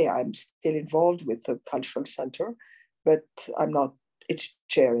today I'm still involved with the Cultural Center, but I'm not its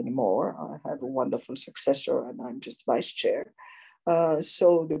chair anymore. I have a wonderful successor and I'm just vice chair.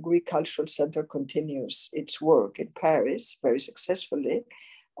 So the Greek Cultural Center continues its work in Paris very successfully,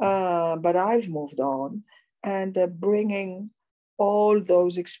 but I've moved on and bringing all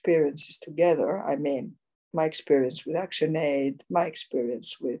those experiences together. I mean, my experience with ActionAid, my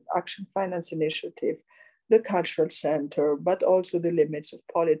experience with Action Finance Initiative, the Cultural Center, but also the limits of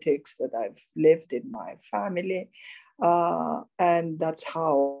politics that I've lived in my family. And that's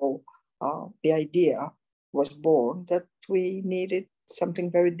how the idea was born, that we needed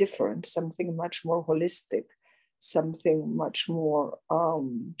something very different, something much more holistic, something much more,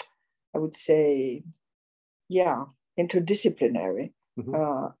 I would say, interdisciplinary.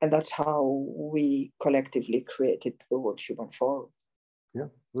 Mm-hmm. And that's how we collectively created the World Human Forum. Yeah,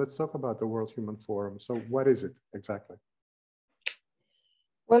 let's talk about the World Human Forum. So what is it exactly?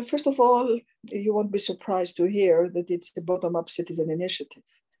 Well, first of all, you won't be surprised to hear that it's a bottom-up citizen initiative.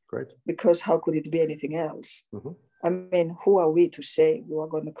 Great. Because how could it be anything else? Mm-hmm. I mean, who are we to say we are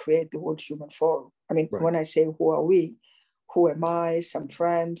going to create the World Human Forum? I mean, right. When I say who are we, who am I? Some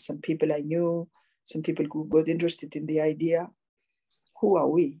friends, some people I knew, some people who got interested in the idea. Who are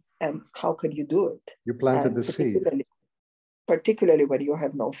we and how can you do it? You planted the seed. Particularly when you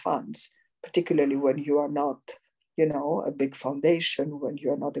have no funds, particularly when you are not, a big foundation, when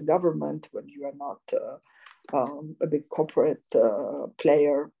you are not a government, when you are not a big corporate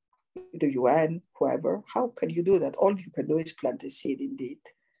player, the UN, whoever. How can you do that? All you can do is plant a seed indeed.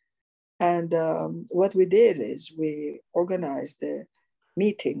 And what we did is we organized a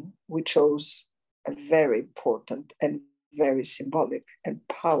meeting. We chose a very important and very symbolic and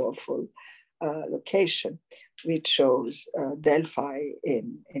powerful location. We chose Delphi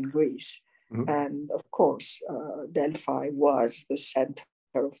in Greece. Mm-hmm. And of course, Delphi was the center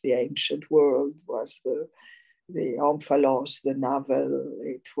of the ancient world, was the omphalos, the navel.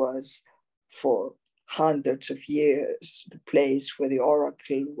 It was for hundreds of years the place where the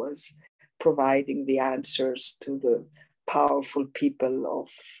oracle was providing the answers to the powerful people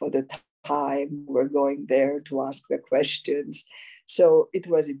of the time were going there to ask their questions. So it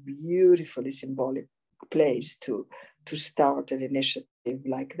was a beautifully symbolic place to start an initiative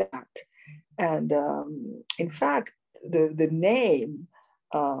like that. And in fact, the name,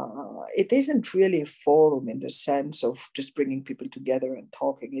 it isn't really a forum in the sense of just bringing people together and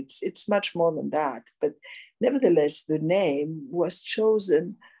talking. It's much more than that. But nevertheless, the name was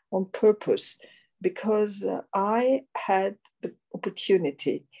chosen on purpose because I had the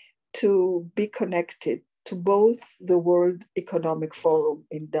opportunity to be connected to both the World Economic Forum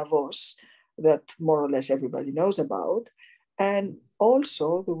in Davos, that more or less everybody knows about, and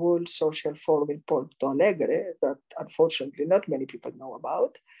also the World Social Forum in Porto Alegre, that unfortunately not many people know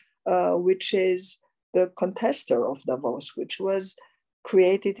about, which is the contester of Davos, which was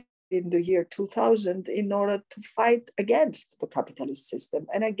created in the year 2000 in order to fight against the capitalist system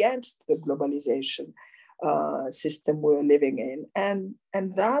and against the globalization system we're living in. And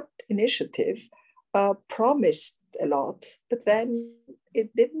that initiative promised a lot, but then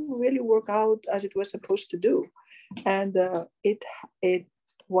it didn't really work out as it was supposed to do. And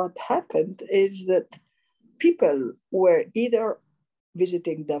what happened is that people were either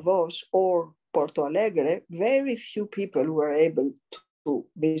visiting Davos or Porto Alegre. Very few people were able to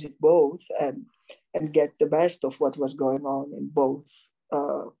visit both and get the best of what was going on in both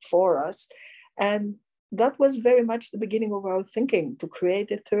for us. And that was very much the beginning of our thinking, to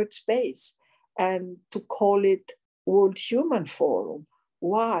create a third space and to call it World Human Forum.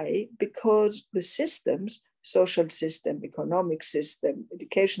 Why? Because the systems, social system, economic system,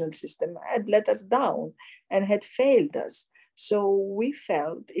 educational system, had let us down and had failed us. So we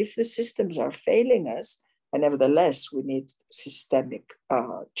felt if the systems are failing us, and nevertheless we need systemic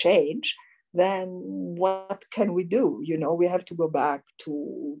change, then what can we do? You know, we have to go back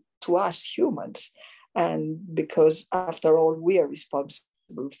to us humans. And because after all, we are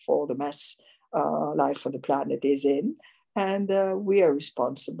responsible for the mess life on the planet is in, and we are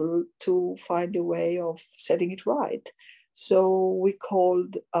responsible to find a way of setting it right. So we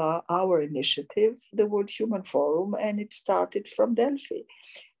called our initiative the World Human Forum, and it started from Delphi.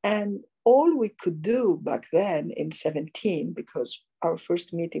 And all we could do back then in 17, because our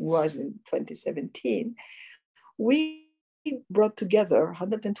first meeting was in 2017, we brought together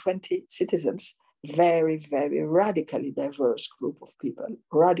 120 citizens, very, very radically diverse group of people,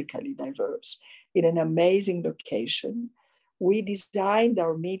 radically diverse, in an amazing location. We designed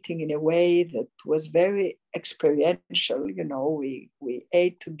our meeting in a way that was very experiential. You know, we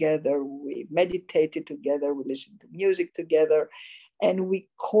ate together, we meditated together, we listened to music together, and we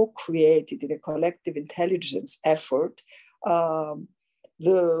co-created in a collective intelligence effort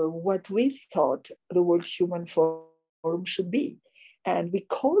what we thought the World Human Forum should be. And we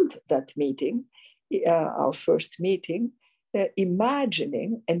called that meeting, our first meeting,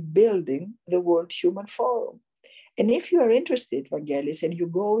 imagining and building the World Human Forum. And if you are interested, Vangelis, and you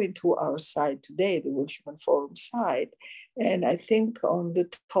go into our site today, the World Human Forum site, and I think on the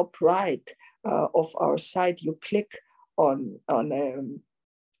top right of our site, you click on a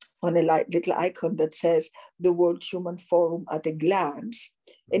little icon that says the World Human Forum at a glance.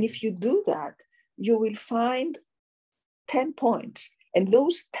 And if you do that, you will find 10 points. And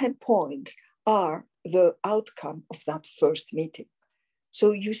those 10 points are the outcome of that first meeting.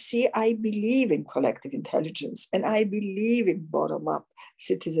 So you see, I believe in collective intelligence and I believe in bottom-up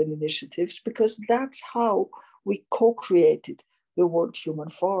citizen initiatives, because that's how we co-created the World Human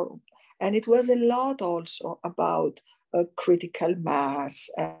Forum. And it was a lot also about critical mass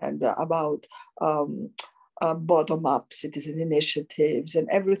and about bottom-up citizen initiatives and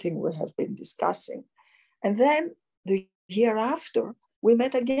everything we have been discussing. And then the year after, we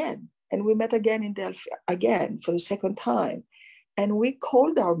met again, and we met again in Delphi, again for the second time. And we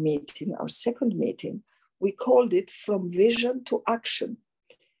called our meeting, our second meeting, we called it From Vision to Action,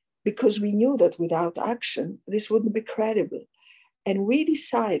 because we knew that without action, this wouldn't be credible. And we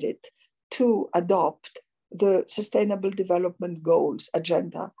decided to adopt the Sustainable Development Goals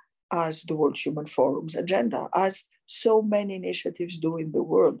agenda as the World Human Forum's agenda, as so many initiatives do in the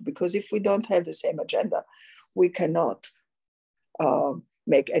world, because if we don't have the same agenda, we cannot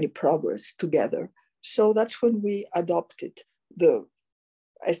make any progress together. So that's when we adopted the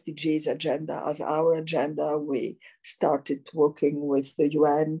SDGs agenda as our agenda. We started working with the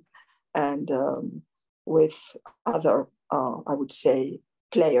UN and with other, I would say,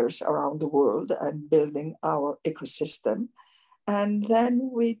 players around the world and building our ecosystem. And then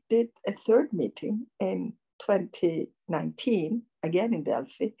we did a third meeting in 2019, again in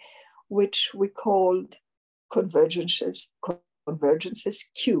Delphi, which we called Convergences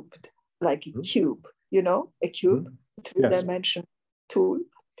Cubed, like a cube, you know, a cube, three-dimensional tool.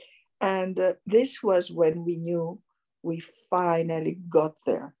 And this was when we knew we finally got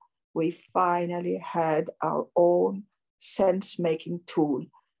there. We finally had our own sense-making tool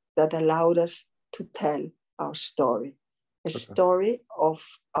that allowed us to tell our story, a story of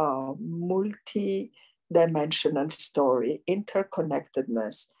a multi-dimensional story,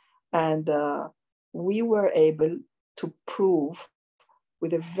 interconnectedness. And we were able to prove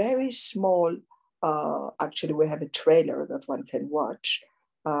with a very small, actually we have a trailer that one can watch,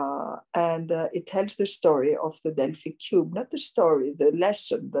 and it tells the story of the Delphi Cube, not the story, the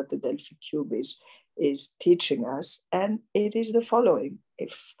lesson that the Delphi Cube is teaching us. And it is the following,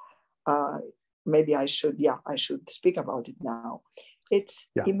 if maybe I should speak about it now. It's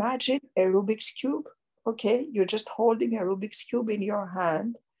imagine a Rubik's Cube, okay? You're just holding a Rubik's Cube in your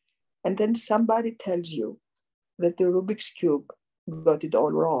hand, and then somebody tells you that the Rubik's Cube got it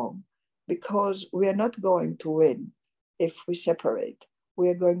all wrong, because we are not going to win if we separate. We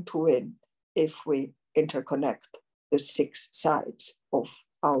are going to win if we interconnect the 6 sides of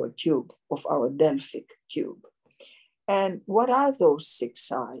our cube, of our Delphic cube. And what are those 6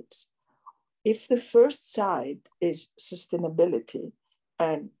 sides? If the first side is sustainability,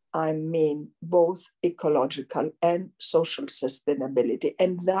 and I mean both ecological and social sustainability,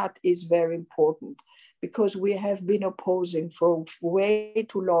 and that is very important, because we have been opposing for way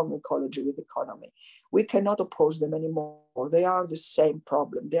too long ecology with economy. We cannot oppose them anymore. They are the same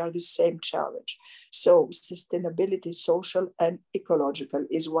problem. They are the same challenge. So sustainability, social and ecological,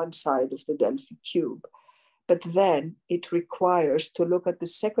 is one side of the Delphi cube. But then it requires to look at the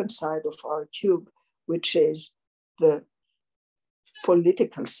second side of our cube, which is the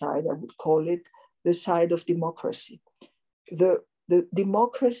political side, I would call it, the side of democracy. The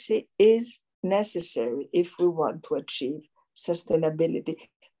democracy is necessary if we want to achieve sustainability,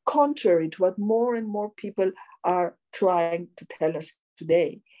 contrary to what more and more people are trying to tell us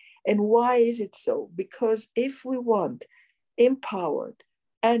today. And why is it so? Because if we want empowered,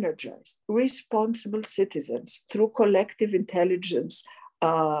 energized, responsible citizens through collective intelligence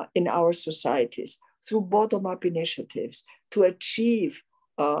in our societies, through bottom-up initiatives, to achieve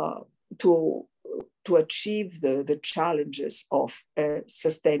the challenges of a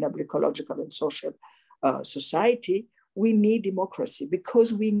sustainable, ecological, and social society, we need democracy,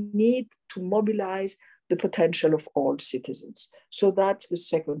 because we need to mobilize the potential of all citizens. So that's the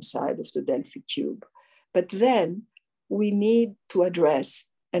second side of the Delphi cube. But then we need to address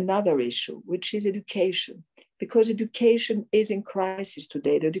another issue, which is education, because education is in crisis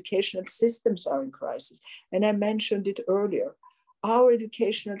today. The educational systems are in crisis. And I mentioned it earlier. Our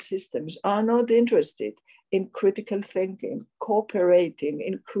educational systems are not interested in critical thinking, cooperating,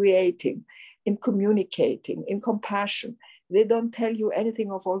 in creating, in communicating, in compassion. They don't tell you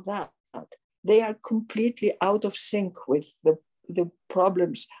anything of all that. They are completely out of sync with the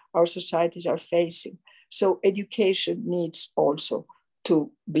problems our societies are facing. So education needs also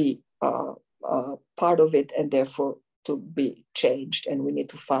to be part of it, and therefore to be changed, and we need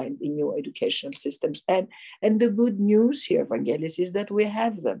to find the new educational systems. And the good news here, Vangelis, is that we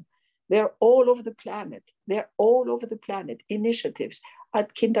have them. They're all over the planet. They're all over the planet. Initiatives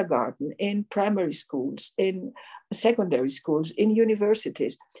at kindergarten, in primary schools, in secondary schools, in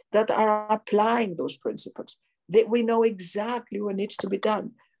universities that are applying those principles. We know exactly what needs to be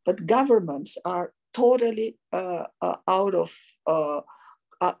done, but governments are totally out of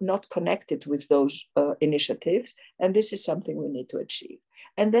not connected with those initiatives. And this is something we need to achieve.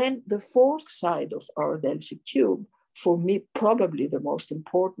 And then the fourth side of our Delphi cube, for me, probably the most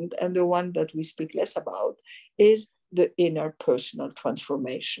important and the one that we speak less about, is the inner personal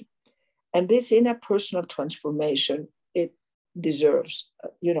transformation. And this inner personal transformation, it deserves,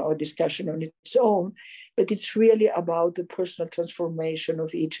 a discussion on its own, but it's really about the personal transformation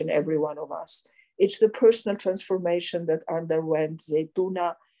of each and every one of us. It's the personal transformation that underwent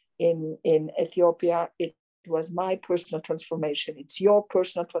Zaytuna in Ethiopia. It was my personal transformation. It's your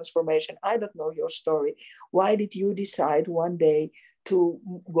personal transformation. I don't know your story. Why did you decide one day to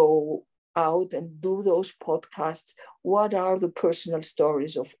go out and do those podcasts? What are the personal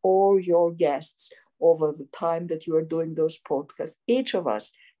stories of all your guests over the time that you are doing those podcasts? Each of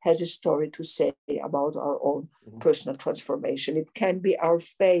us has a story to say about our own personal transformation. It can be our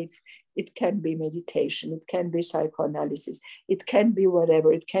faith, it can be meditation, it can be psychoanalysis, it can be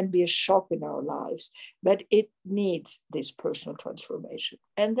whatever, it can be a shock in our lives, but it needs this personal transformation.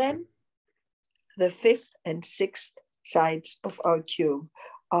 And then the fifth and sixth sides of our cube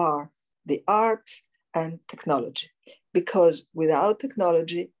are the arts and technology, because without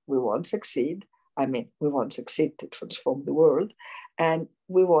technology, we won't succeed. We won't succeed to transform the world, and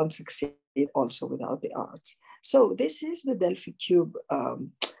we won't succeed also without the arts. So this is the Delphi Cube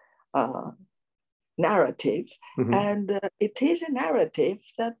narrative, and it is a narrative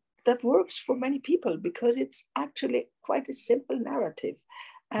that works for many people, because it's actually quite a simple narrative,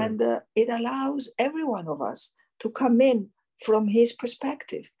 and it allows every one of us to come in from his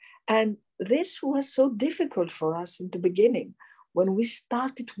perspective. And this was so difficult for us in the beginning when we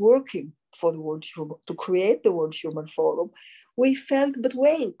started working for the World Human, to create the World Human Forum. We felt, but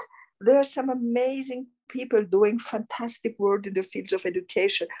wait, there are some amazing people doing fantastic work in the fields of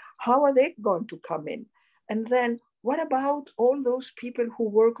education. How are they going to come in? And then what about all those people who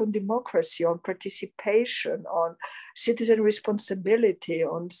work on democracy, on participation, on citizen responsibility,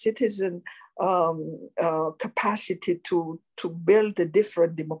 on citizen capacity to build a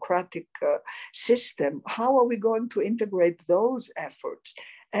different democratic system? How are we going to integrate those efforts?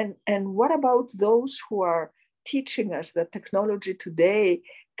 And what about those who are teaching us that technology today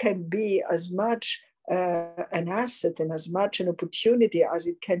can be as much an asset and as much an opportunity as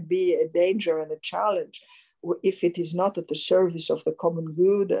it can be a danger and a challenge if it is not at the service of the common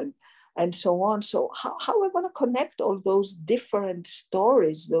good and so on. So how are we going to connect all those different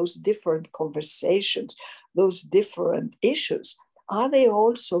stories, those different conversations, those different issues? Are they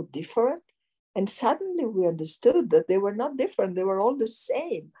all so different? And suddenly we understood that they were not different, they were all the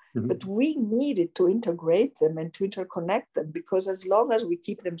same. Mm-hmm. But we needed to integrate them and to interconnect them, because as long as we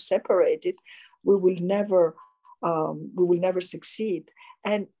keep them separated, we will never succeed.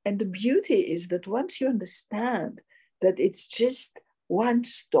 And the beauty is that once you understand that it's just one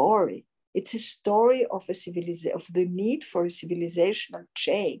story, it's a story of a civilization, of the need for a civilizational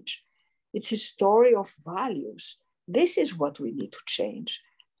change. It's a story of values. This is what we need to change.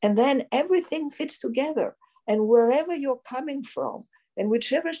 And then everything fits together. And wherever you're coming from, and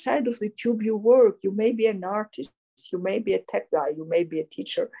whichever side of the tube you work, you may be an artist, you may be a tech guy, you may be a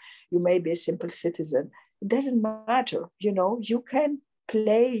teacher, you may be a simple citizen. It doesn't matter. You can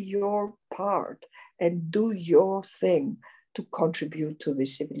play your part and do your thing to contribute to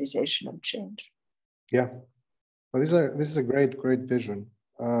this civilizational change. Yeah. Well, this is a great vision.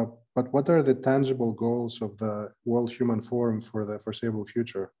 But what are the tangible goals of the World Human Forum for the foreseeable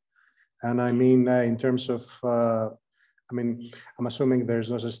future? And I mean, in terms of, I'm assuming there's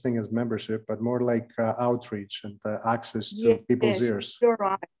no such thing as membership, but more like outreach and access to people's ears. You're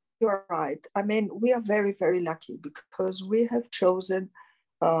right. You're right. I mean, we are very, very lucky because we have chosen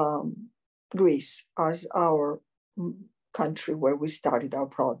Greece as our country where we started our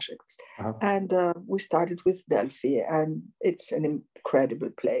projects. Uh-huh. And we started with Delphi, and it's an incredible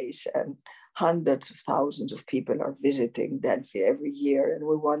place, and hundreds of thousands of people are visiting Delphi every year, and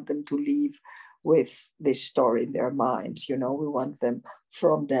we want them to leave with this story in their minds. We want them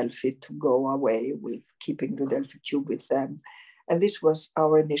from Delphi to go away with keeping the Delphi Cube with them. And this was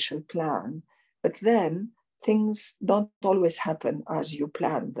our initial plan. But then things don't always happen as you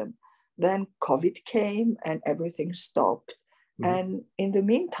plan them. Then COVID came and everything stopped. Mm-hmm. And in the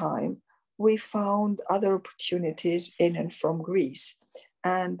meantime, we found other opportunities in and from Greece.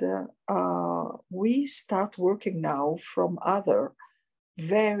 And we start working now from other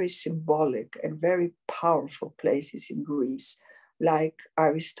very symbolic and very powerful places in Greece, like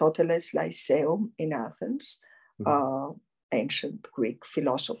Aristoteles' Lyceum in Athens, mm-hmm. Ancient Greek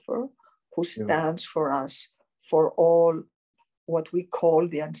philosopher, who stands for us for all what we call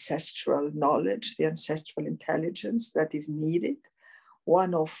the ancestral knowledge, the ancestral intelligence that is needed.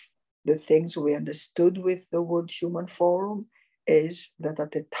 One of the things we understood with the World Human Forum is that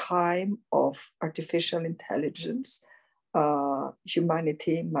at the time of artificial intelligence,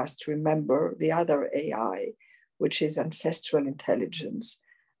 humanity must remember the other AI, which is ancestral intelligence.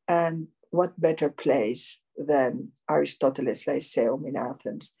 And what better place than Aristoteles' Lyceum in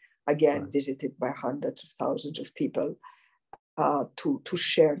Athens, again, right. visited by hundreds of thousands of people, to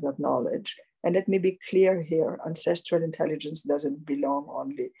share that knowledge. And let me be clear here, ancestral intelligence doesn't belong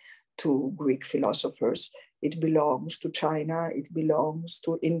only to Greek philosophers. It belongs to China, it belongs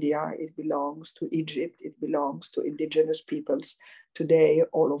to India, it belongs to Egypt, it belongs to indigenous peoples today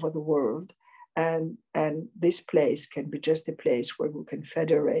all over the world. And this place can be just a place where we can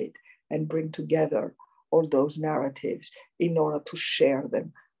federate and bring together all those narratives in order to share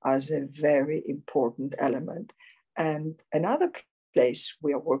them as a very important element. And another place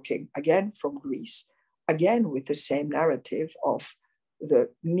we are working, again from Greece, again with the same narrative of the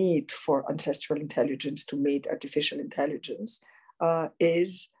need for ancestral intelligence to meet artificial intelligence,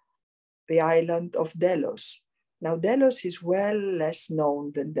 is the island of Delos. Now, Delos is well less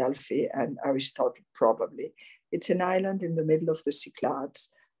known than Delphi and Aristotle, probably. It's an island in the middle of the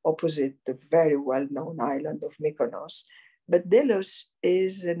Cyclades, opposite the very well-known island of Mykonos. But Delos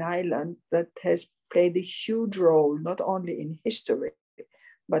is an island that has played a huge role, not only in history,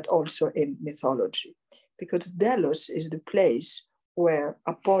 but also in mythology. Because Delos is the place where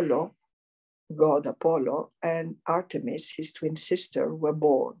Apollo, god Apollo, and Artemis, his twin sister, were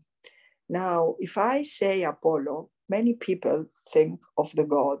born. Now, if I say Apollo, many people think of the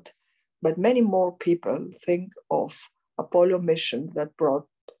god, but many more people think of Apollo mission that brought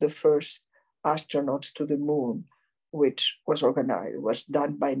the first astronauts to the moon, which was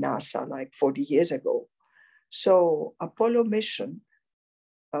done by NASA like 40 years ago. So Apollo mission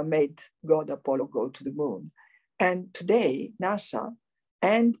made God Apollo go to the moon. And today, NASA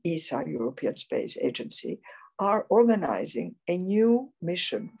and ESA, European Space Agency, are organizing a new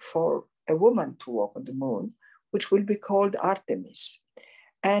mission for a woman to walk on the moon, which will be called Artemis.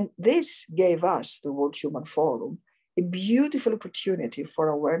 And this gave us, the World Human Forum, a beautiful opportunity for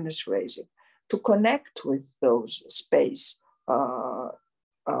awareness raising, to connect with those space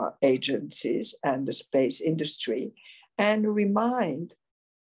agencies and the space industry, and remind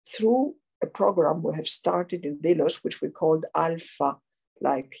through a program we have started in Delos, which we called Alpha,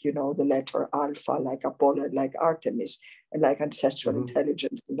 like, the letter Alpha, like Apollo, like Artemis, and like ancestral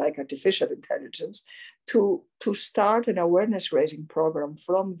intelligence, and like artificial intelligence, to start an awareness raising program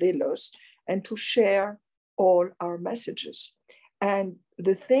from Delos and to share all our messages. And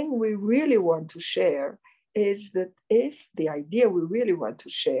the thing we really want to share is that if the idea we really want to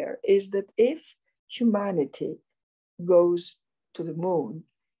share is that if humanity goes to the moon,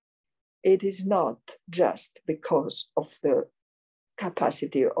 it is not just because of the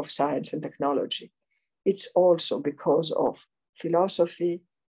capacity of science and technology. It's also because of philosophy,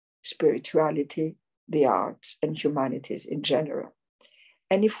 spirituality, the arts, and humanities in general.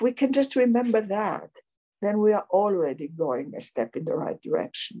 And if we can just remember that, then we are already going a step in the right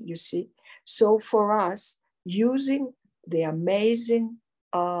direction, you see? So for us, using the amazing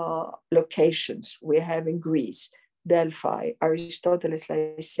locations we have in Greece, Delphi, Aristoteles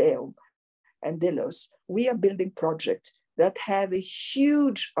Lyceum, and Delos, we are building projects that have a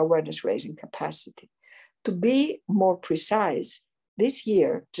huge awareness-raising capacity. To be more precise, this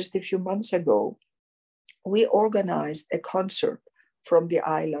year, just a few months ago, we organized a concert from the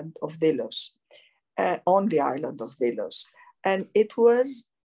island of Delos, on the island of Delos. And it was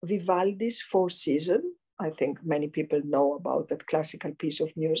Vivaldi's Four Seasons. I think many people know about that classical piece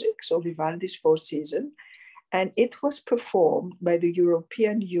of music. So Vivaldi's Four Seasons. And it was performed by the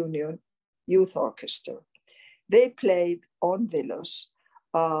European Union Youth Orchestra. They played on Delos.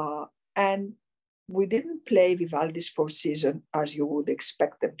 And we didn't play Vivaldi's Four Seasons as you would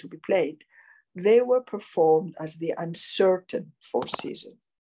expect them to be played. They were performed as the uncertain Four Seasons,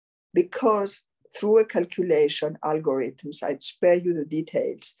 because through a calculation algorithms, I'd spare you the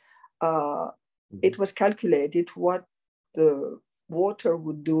details, it was calculated what the water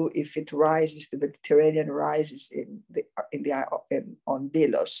would do if it rises, the Mediterranean rises on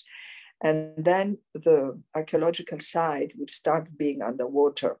Delos. And then the archaeological site would start being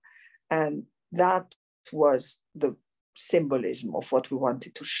underwater. And that was the symbolism of what we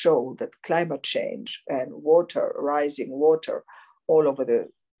wanted to show, that climate change and water, rising water all over the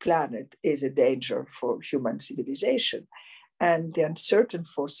planet is a danger for human civilization. And the uncertain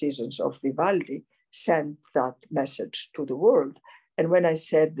Four Seasons of Vivaldi sent that message to the world. And when I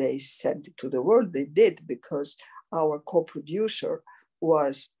said they sent it to the world, they did, because our co-producer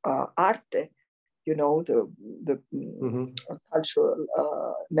was Arte, you know, the cultural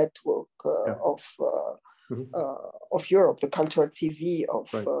network of Europe, the cultural TV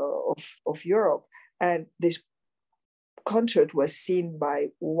of Europe. And this concert was seen by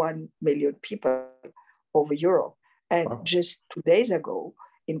 1 million people over Europe. And just 2 days ago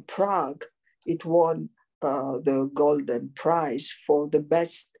in Prague, it won the Golden Prize for the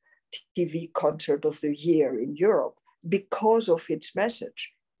best TV concert of the year in Europe because of its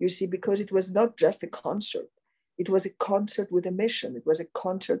message. You see, because it was not just a concert. It was a concert with a mission. It was a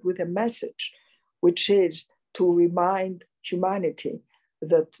concert with a message, which is to remind humanity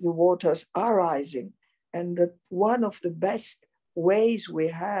that the waters are rising, and that one of the best ways we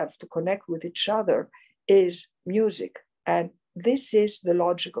have to connect with each other is music. And this is the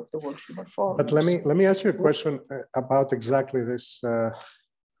logic of the World Human Forum. But let me ask you a question about exactly this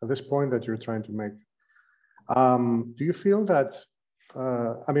this point that you're trying to make. Do you feel that,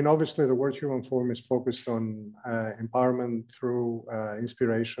 I mean, obviously the World Human Forum is focused on empowerment through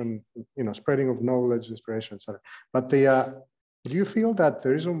inspiration, you know, spreading of knowledge, inspiration, etc. But do you feel that the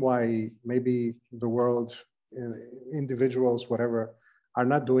reason why maybe the world, individuals, whatever, are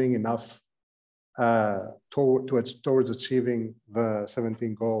not doing enough towards achieving the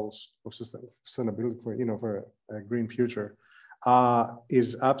 17 goals of sustainability for, you know, for a green future,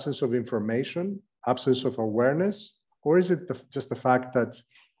 is absence of information, absence of awareness, or is it just the fact that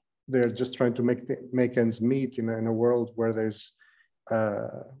they're just trying to make ends meet in a world where there's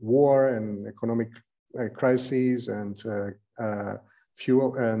war and economic crises and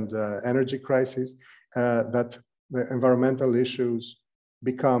fuel and energy crises, that the environmental issues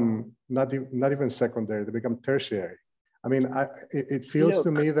become not even secondary, they become tertiary? I mean, it feels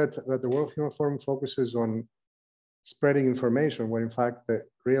to me that the World Human Forum focuses on spreading information, when in fact the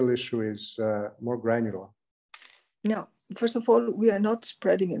real issue is more granular. No, first of all, we are not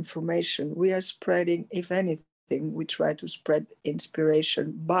spreading information. We are spreading, if anything, we try to spread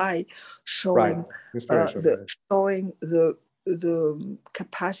inspiration by showing the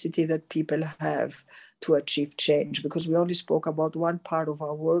capacity that people have to achieve change. Because we only spoke about one part of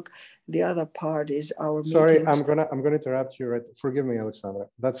our work. The other part is our Sorry, meetings. I'm gonna interrupt you. Right? Forgive me, Alexandra.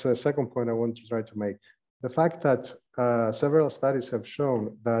 That's the second point I want to try to make. The fact that several studies have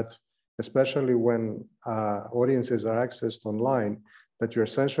shown that, especially when audiences are accessed online, that you're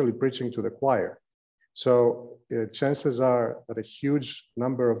essentially preaching to the choir. So chances are that a huge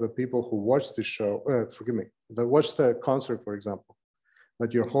number of the people who watch the show, that watch the concert, for example,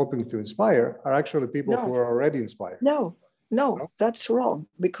 that you're hoping to inspire, are actually people who are already inspired. No, No, No? that's wrong,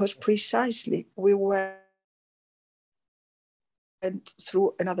 because precisely we went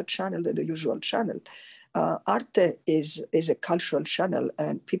through another channel than the usual channel. Arte is a cultural channel,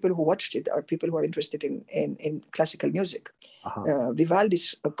 and people who watched it are people who are interested in classical music. Uh-huh.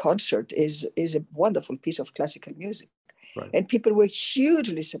 Vivaldi's concert is a wonderful piece of classical music. Right. And people were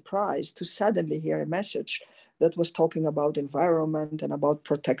hugely surprised to suddenly hear a message that was talking about environment and about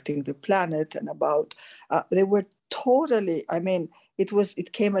protecting the planet and about, they were totally, I mean,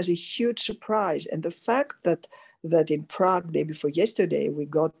 it came as a huge surprise. And the fact that in Prague, day before yesterday, we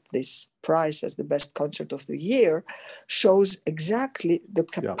got this prize as the best concert of the year shows exactly the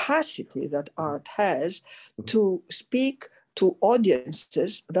capacity that art has to speak to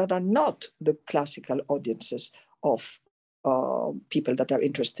audiences that are not the classical audiences of people that are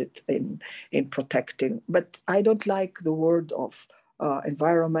interested in protecting. But I don't like the word of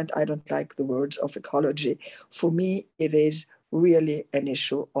environment. I don't like the words of ecology. For me, it is really an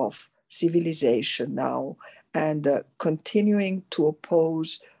issue of civilization now, and continuing to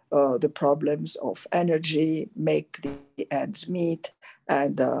oppose the problems of energy, make the ends meet,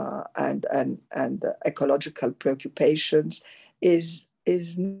 and ecological preoccupations is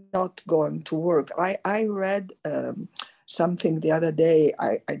not going to work. I read something the other day.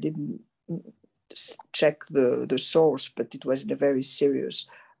 I didn't check the source, but it was in a very serious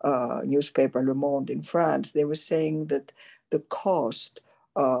newspaper, Le Monde in France. They were saying that the cost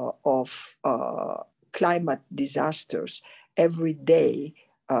of climate disasters every day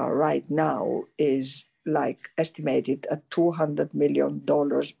right now is like estimated at $200 million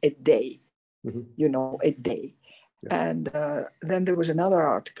a day, a day. Yeah. And then there was another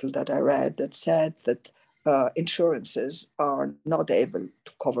article that I read that said that insurances are not able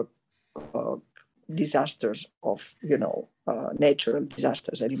to cover disasters of, natural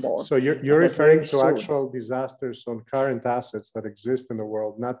disasters anymore. So you're referring to actual disasters on current assets that exist in the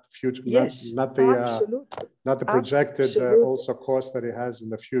world, not future, yes, not the projected also cost that it has in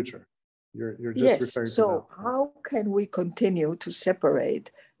the future. You're just referring to that. So how can we continue to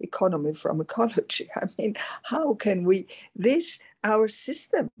separate economy from ecology? I mean, how can we, our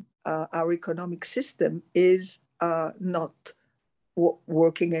system, our economic system is not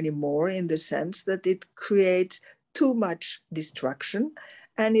working anymore, in the sense that it creates too much destruction,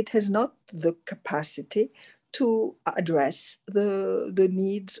 and it has not the capacity to address the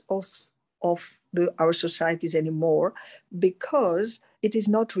needs of our societies anymore, because it is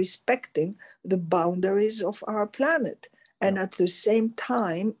not respecting the boundaries of our planet. And at the same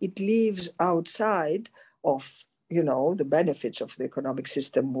time, it leaves outside of the benefits of the economic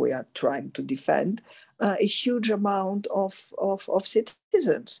system we are trying to defend, a huge amount of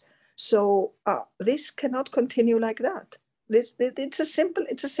citizens. So this cannot continue like that. It's as simple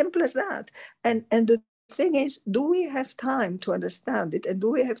as that. And the thing is, do we have time to understand it, and do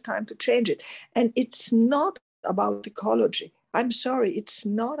we have time to change it? And it's not about ecology. I'm sorry, it's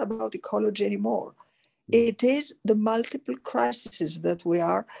not about ecology anymore. It is the multiple crises that we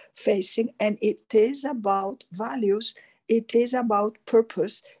are facing, and it is about values. It is about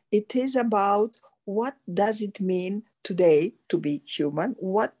purpose. It is about what does it mean today to be human?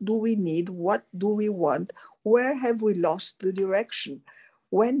 What do we need? What do we want? Where have we lost the direction?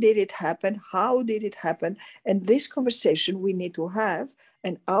 When did it happen? How did it happen? And this conversation we need to have.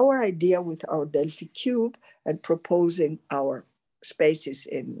 And our idea with our Delphi Cube and proposing our spaces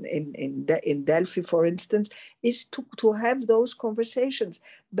in Delphi, for instance, is to have those conversations,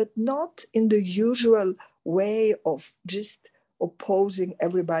 but not in the usual way of just opposing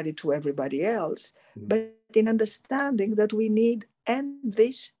everybody to everybody else, but in understanding that we need and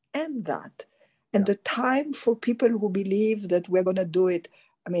this and that. And the time for people who believe that we're going to do it,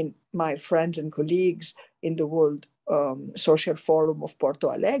 I mean, my friends and colleagues in the World Social Forum of Porto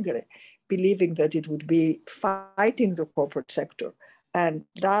Alegre, believing that it would be fighting the corporate sector, and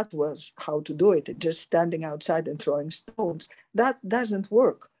that was how to do it, just standing outside and throwing stones. That doesn't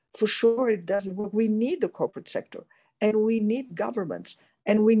work. For sure, it doesn't work. We need the corporate sector, and we need governments,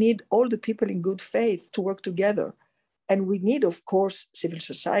 and we need all the people in good faith to work together. And we need, of course, civil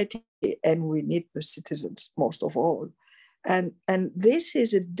society, and we need the citizens most of all. And this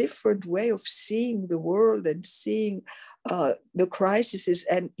is a different way of seeing the world and seeing the crises.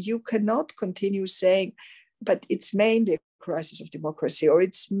 And you cannot continue saying, but it's mainly a crisis of democracy, or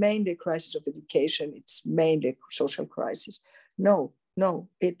it's mainly a crisis of education, it's mainly a social crisis. No,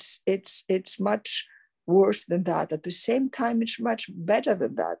 it's much worse than that. At the same time, it's much better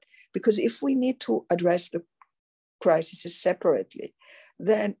than that, because if we need to address the crises separately,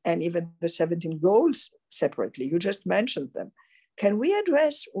 then, and even the 17 goals separately, you just mentioned them, can we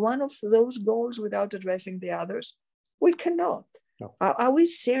address one of those goals without addressing the others? We cannot. No. Are we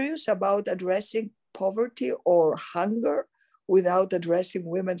serious about addressing poverty or hunger without addressing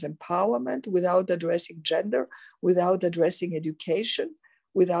women's empowerment, without addressing gender, without addressing education,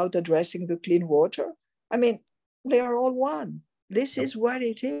 without addressing the clean water? I mean, they are all one. This is what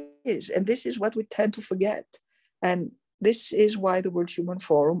it is. And this is what we tend to forget. And this is why the World Human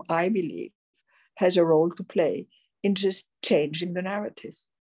Forum, I believe, has a role to play in just changing the narrative.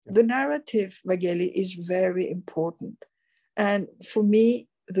 The narrative, Vangeli, is very important. And for me,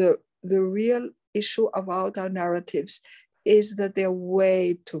 the real issue about our narratives is that they're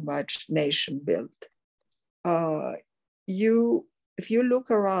way too much nation built. If you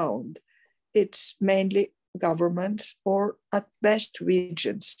look around, it's mainly governments or at best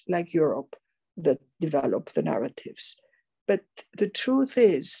regions like Europe that develop the narratives. But the truth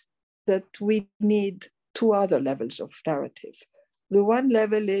is that we need two other levels of narrative. The one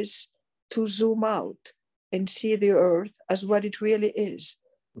level is to zoom out and see the earth as what it really is,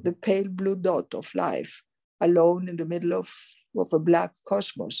 the pale blue dot of life, alone in the middle of a black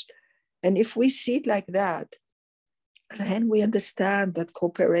cosmos. And if we see it like that, then we understand that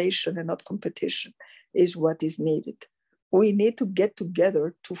cooperation and not competition is what is needed. We need to get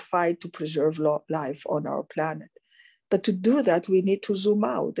together to fight to preserve life on our planet. But to do that, we need to zoom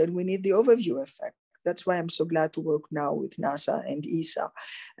out and we need the overview effect. That's why I'm so glad to work now with NASA and ESA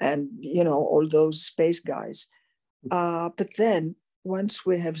and, all those space guys. But then once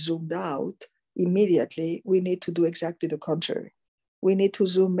we have zoomed out, immediately we need to do exactly the contrary. We need to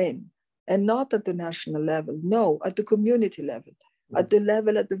zoom in, and not at the national level, no, at the community level, at the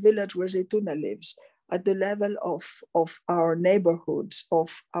level at the village where Zaytuna lives, at the level of our neighborhoods,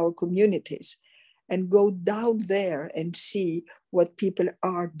 of our communities, and go down there and see what people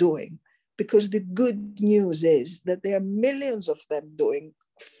are doing. Because the good news is that there are millions of them doing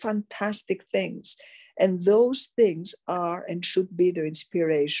fantastic things. And those things are and should be the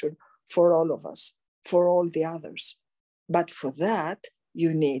inspiration for all of us, for all the others. But for that,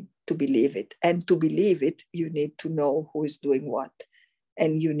 you need to believe it. And to believe it, you need to know who is doing what.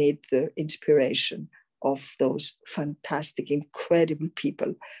 And you need the inspiration of those fantastic, incredible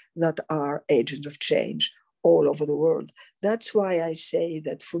people that are agents of change all over the world. That's why I say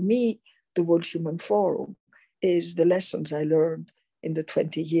that for me, the World Human Forum is the lessons I learned in the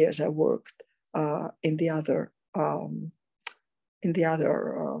 20 years I worked in the other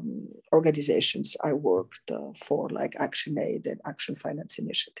organizations I worked for, like ActionAid and Action Finance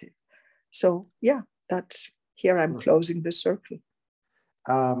Initiative. So yeah, here I'm closing the circle.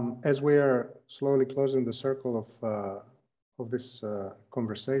 As we are slowly closing the circle of this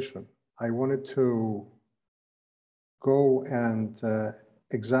conversation, I wanted to go and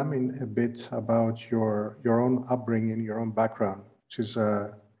examine a bit about your own upbringing, your own background, which is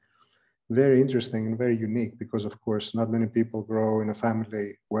very interesting and very unique because, of course, not many people grow in a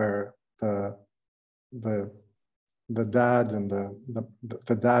family where the dad and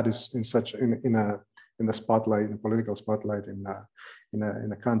the dad is in the spotlight, in the political spotlight in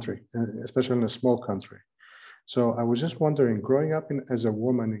a country, especially in a small country. So I was just wondering, growing up as a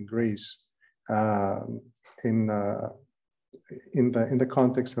woman in Greece, in the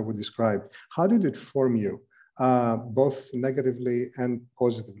context that we described, how did it form you, both negatively and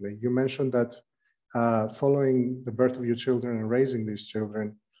positively? You mentioned that following the birth of your children and raising these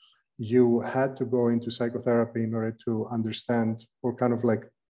children, you had to go into psychotherapy in order to understand, or kind of like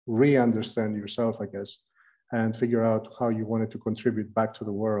re-understand yourself, I guess, and figure out how you wanted to contribute back to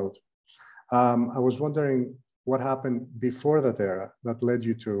the world. I was wondering what happened before that era that led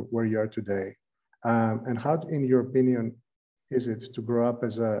you to where you are today, and how, in your opinion, is it to grow up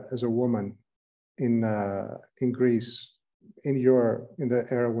as a woman in Greece in the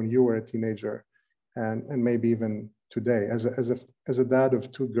era when you were a teenager, and maybe even today as a dad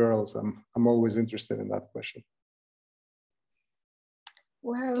of two girls? I'm always interested in that question.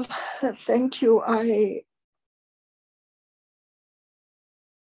 Well, thank you. I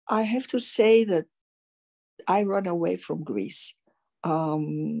have to say that I run away from Greece.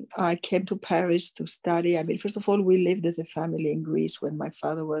 I came to Paris to study. I mean, first of all, we lived as a family in Greece when my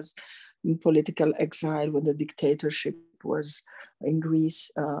father was in political exile, when the dictatorship was in Greece.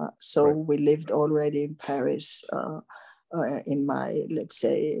 So right. We lived already in Paris in my, let's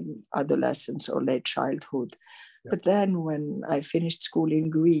say, adolescence or late childhood. Yeah. But then when I finished school in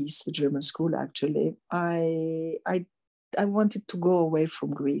Greece, the German school actually, I wanted to go away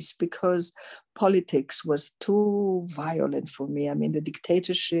from Greece because politics was too violent for me. I mean, the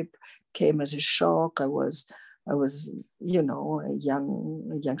dictatorship came as a shock. I was,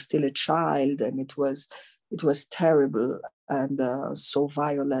 still a child, and it was it was terrible and so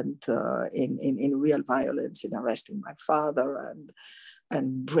violent in real violence in arresting my father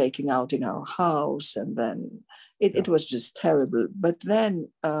and breaking out in our house. And then it was just terrible. But then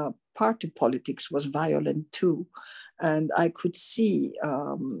party politics was violent too. And I could see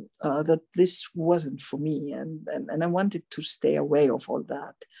that this wasn't for me. And I wanted to stay away of all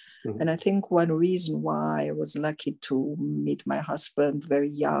that. Mm-hmm. And I think one reason why I was lucky to meet my husband very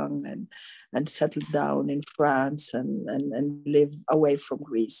young and settle down in France and live away from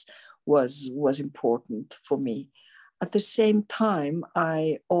Greece was important for me. At the same time,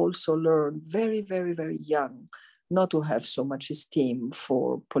 I also learned very, very, very young not to have so much esteem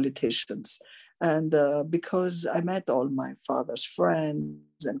for politicians. And because I met all my father's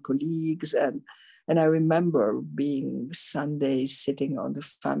friends and colleagues, and I remember being Sundays sitting on the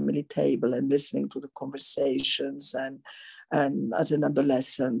family table and listening to the conversations and as an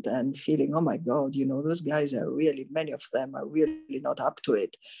adolescent and feeling, oh my God, those guys are really, many of them are really not up to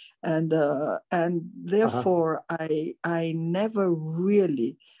it. And therefore I never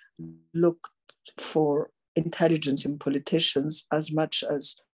really looked for intelligence in politicians as much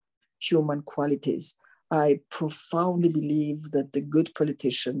as human qualities. I profoundly believe that the good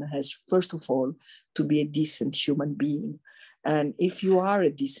politician has, first of all, to be a decent human being. And if you are a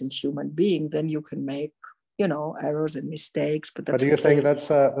decent human being, then you can make, errors and mistakes. But do you think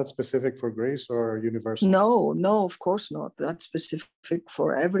that's specific for Greece or universal? No, of course not. That's specific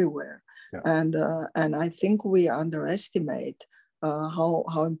for everywhere. Yeah. And I think we underestimate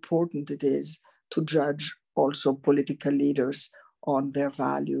how important it is to judge also political leaders on their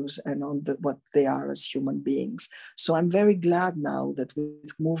values and on what they are as human beings. So I'm very glad now that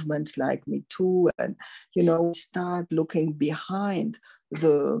with movements like Me Too and, start looking behind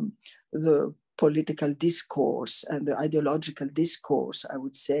the political discourse and the ideological discourse, I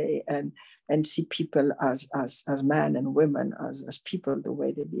would say, and see people as men and women, as people, the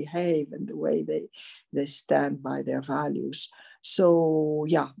way they behave and the way they stand by their values. So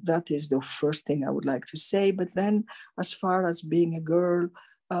yeah, that is the first thing I would like to say. But then as far as being a girl,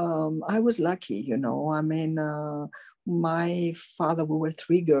 I was lucky, my father, we were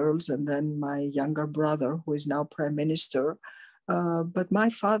 3 girls, and then my younger brother, who is now prime minister. But my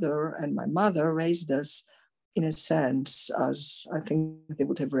father and my mother raised us in a sense as I think they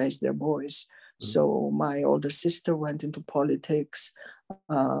would have raised their boys. Mm-hmm. So my older sister went into politics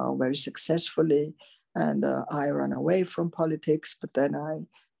very successfully, and I ran away from politics. But then I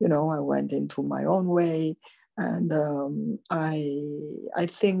went into my own way, and I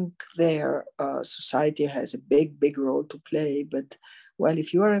think their society has a big role to play. But well,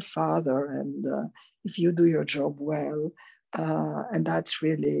 if you are a father and if you do your job well. And that's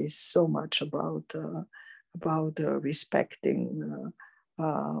really so much about respecting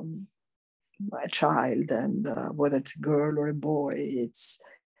a child, and whether it's a girl or a boy,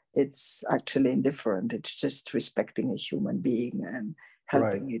 it's actually indifferent. It's just respecting a human being and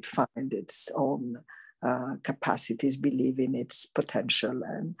helping it find its own capacities, believe in its potential,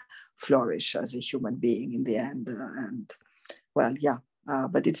 and flourish as a human being in the end.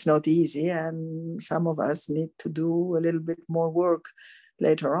 But it's not easy, and some of us need to do a little bit more work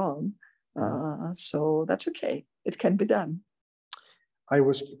later on. So that's okay. It can be done. I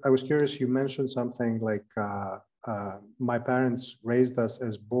was curious. You mentioned something like my parents raised us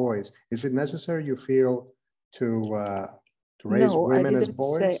as boys. Is it necessary, you feel, to raise women as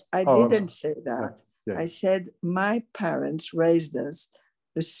boys? I didn't say that. Yeah. I said my parents raised us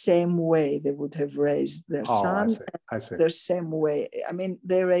the same way they would have raised their son. I see. The same way. I mean,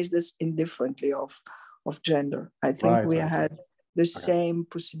 they raised us indifferently of gender. I think we had the same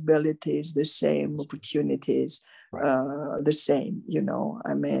possibilities, the same opportunities, the same,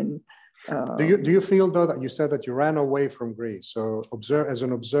 I mean. Do you feel, though, that you said that you ran away from Greece? So as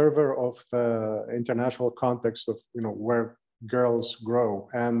an observer of the international context of, where girls grow,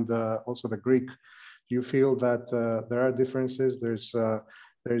 and also the Greek, do you feel that there are differences? There's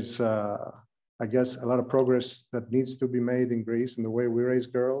I guess, a lot of progress that needs to be made in Greece in the way we raise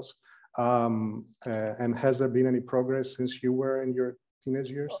girls. And has there been any progress since you were in your teenage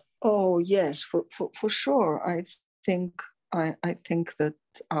years? Oh, yes, for sure. I think that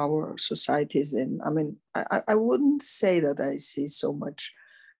our society is I wouldn't say that I see so much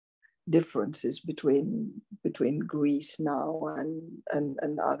differences between Greece now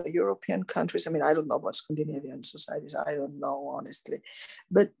and other European countries. I mean, I don't know about Scandinavian societies. I don't know, honestly.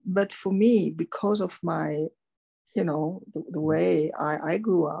 But for me, because of my, the way I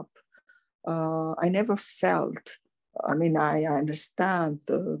grew up, I never felt, I understand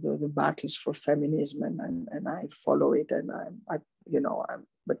the battles for feminism and I follow it, and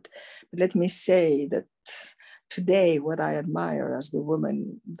But let me say that today, what I admire as the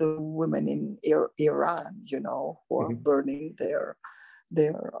women in Iran, who are burning their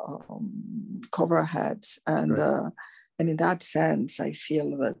cover heads, and in that sense, I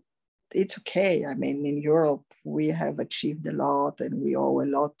feel that it's okay. I mean, in Europe, we have achieved a lot, and we owe a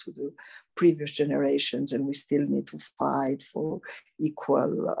lot to the previous generations, and we still need to fight for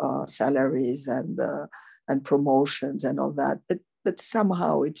equal salaries and promotions and all that. But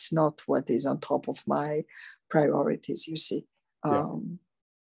somehow it's not what is on top of my priorities, you see.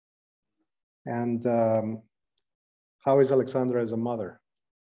 And how is Alexandra as a mother?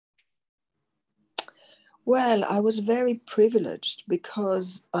 Well, I was very privileged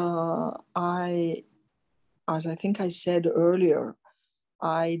because as I think I said earlier,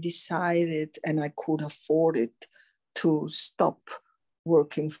 I decided, and I could afford it, to stop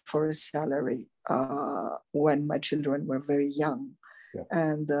working for a salary when my children were very young. Yeah.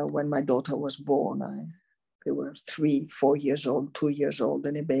 And when my daughter was born, they were 3, 4 years old, 2 years old,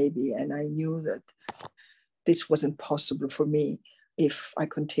 and a baby. And I knew that this wasn't possible for me if I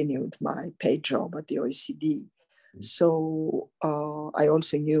continued my paid job at the OECD. So I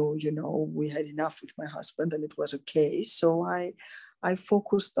also knew, we had enough with my husband and it was okay. So I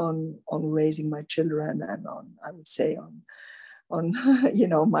focused on raising my children and on, I would say, on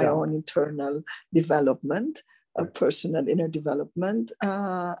my own internal development, personal inner development,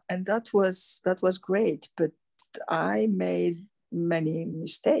 and that was great. But I made many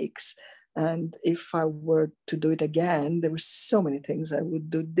mistakes, and if I were to do it again, there were so many things I would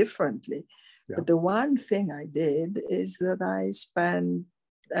do differently. Yeah. But the one thing I did is that I spent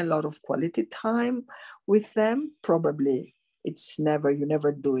a lot of quality time with them. Probably you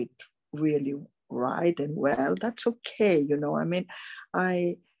never do it really right and well. That's okay, I mean,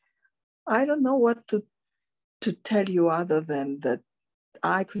 I don't know what to tell you other than that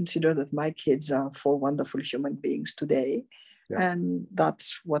I consider that my kids are 4 wonderful human beings today. Yeah. And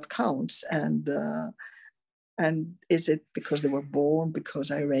that's what counts. And is it because they were born,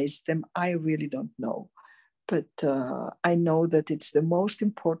 because I raised them? I really don't know. But I know that it's the most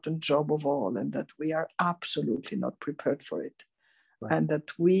important job of all, and that we are absolutely not prepared for it. Right. And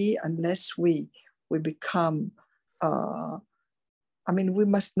that unless we become, we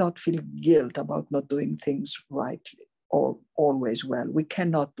must not feel guilt about not doing things rightly or always well. We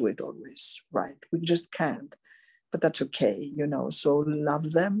cannot do it always right. We just can't. But that's okay, So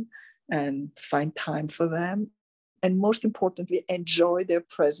love them and find time for them. And most importantly, enjoy their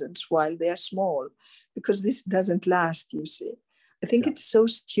presence while they are small, because this doesn't last, you see. I think it's so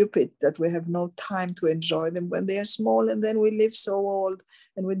stupid that we have no time to enjoy them when they are small, and then we live so old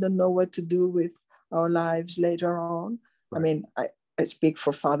and we don't know what to do with our lives later on. Right. I mean, I speak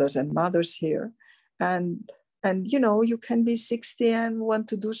for fathers and mothers here. And you can be 60 and want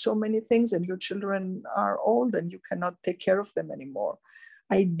to do so many things, and your children are old and you cannot take care of them anymore.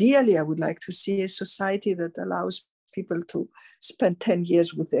 Ideally, I would like to see a society that allows people to spend 10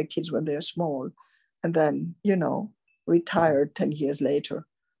 years with their kids when they're small, and then, retire 10 years later.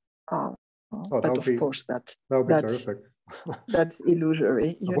 But of course, that's terrific. That's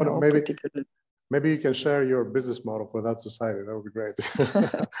illusory, particularly. Maybe you can share your business model for that society. That would be great.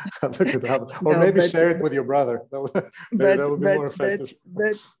 Or share it with your brother. That would be more effective.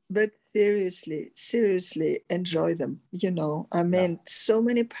 But seriously, enjoy them. So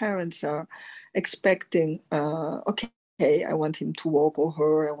many parents are expecting, okay, I want him to walk, or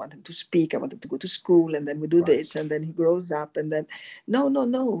her, I want him to speak, I want him to go to school, and then we do this, and then he grows up, and then no,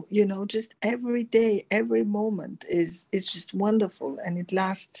 just every day, every moment is just wonderful, and it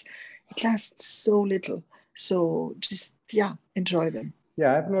lasts so little. So just enjoy them.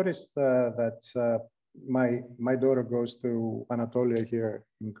 Yeah, I've noticed that my daughter goes to Anatolia here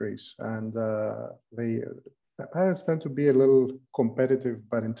in Greece, and the parents tend to be a little competitive,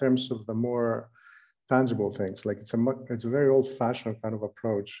 but in terms of the more tangible things, like it's a very old-fashioned kind of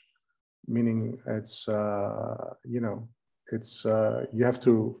approach, meaning it's you have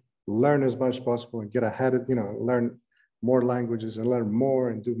to learn as much as possible and get ahead of, learn more languages and learn more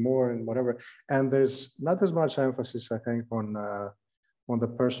and do more and whatever. And there's not as much emphasis, I think, on the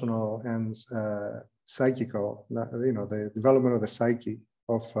personal and psychical, the development of the psyche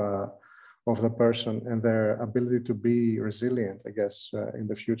of the person and their ability to be resilient, I guess, in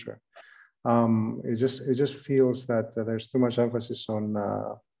the future. It just feels that there's too much emphasis on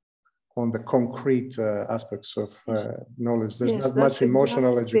the concrete aspects of knowledge. There's not much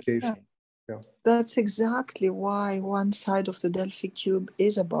emotional education. Yeah. That's exactly why one side of the Delphi Cube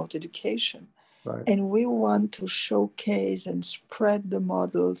is about education. Right. And we want to showcase and spread the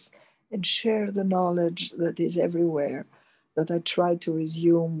models and share the knowledge that is everywhere, that I try to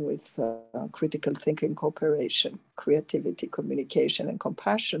resume with critical thinking, cooperation, creativity, communication, and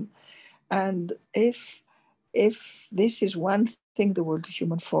compassion. And if this is one thing the World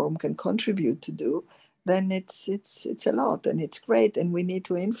Human Forum can contribute to do, then it's a lot, and it's great. And we need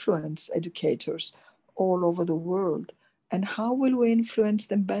to influence educators all over the world. And how will we influence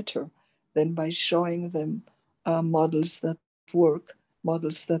them better than by showing them models that work,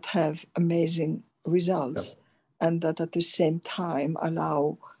 models that have amazing results, and that at the same time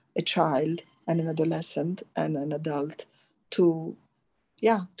allow a child and an adolescent and an adult to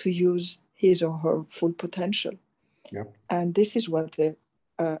use his or her full potential. Yep. And this is what the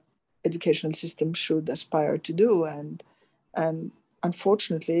educational system should aspire to do. And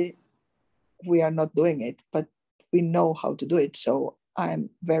unfortunately, we are not doing it, but we know how to do it. So I'm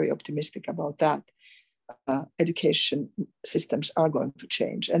very optimistic about that. Education systems are going to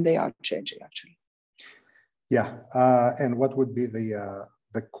change, and they are changing, actually. Yeah, and what would be the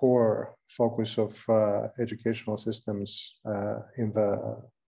core focus of educational systems in the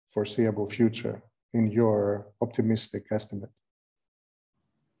foreseeable future, in your optimistic estimate?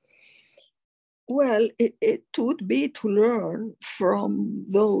 Well, it would be to learn from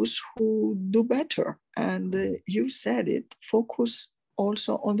those who do better. And you said it, focus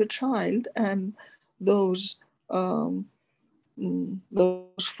also on the child, and those 4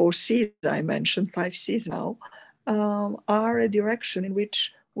 C's I mentioned, 5 C's now, are a direction in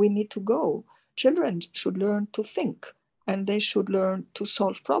which we need to go. Children should learn to think, and they should learn to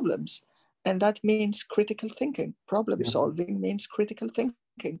solve problems. And that means critical thinking. Problem solving means critical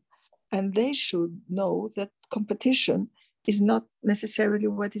thinking. And they should know that competition is not necessarily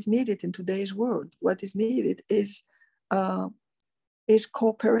what is needed in today's world. What is needed is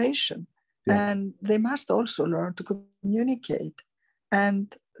cooperation. And they must also learn to communicate.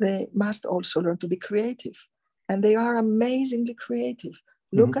 And they must also learn to be creative. And they are amazingly creative.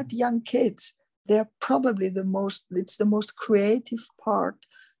 Look at young kids. They're probably the most creative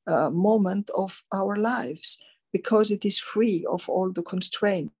moment of our lives, because it is free of all the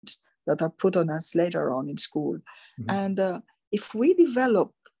constraints that are put on us later on in school. And if we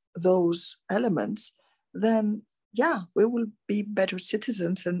develop those elements, then we will be better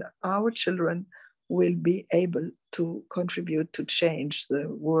citizens, and our children will be able to contribute to change the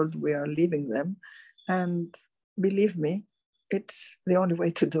world we are leaving them. And believe me, it's the only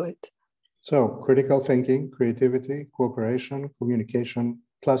way to do it. So critical thinking, creativity, cooperation, communication,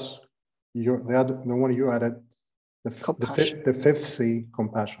 plus the one you added, the fifth C,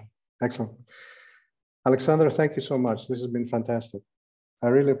 compassion. Excellent. Alexandra, thank you so much. This has been fantastic. I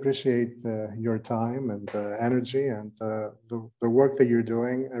really appreciate your time and energy and the work that you're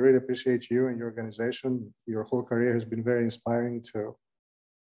doing. I really appreciate you and your organization. Your whole career has been very inspiring to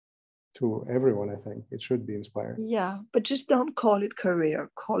everyone, I think. It should be inspiring. Yeah, but just don't call it career,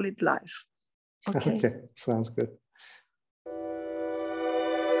 call it life. Okay, okay, sounds good.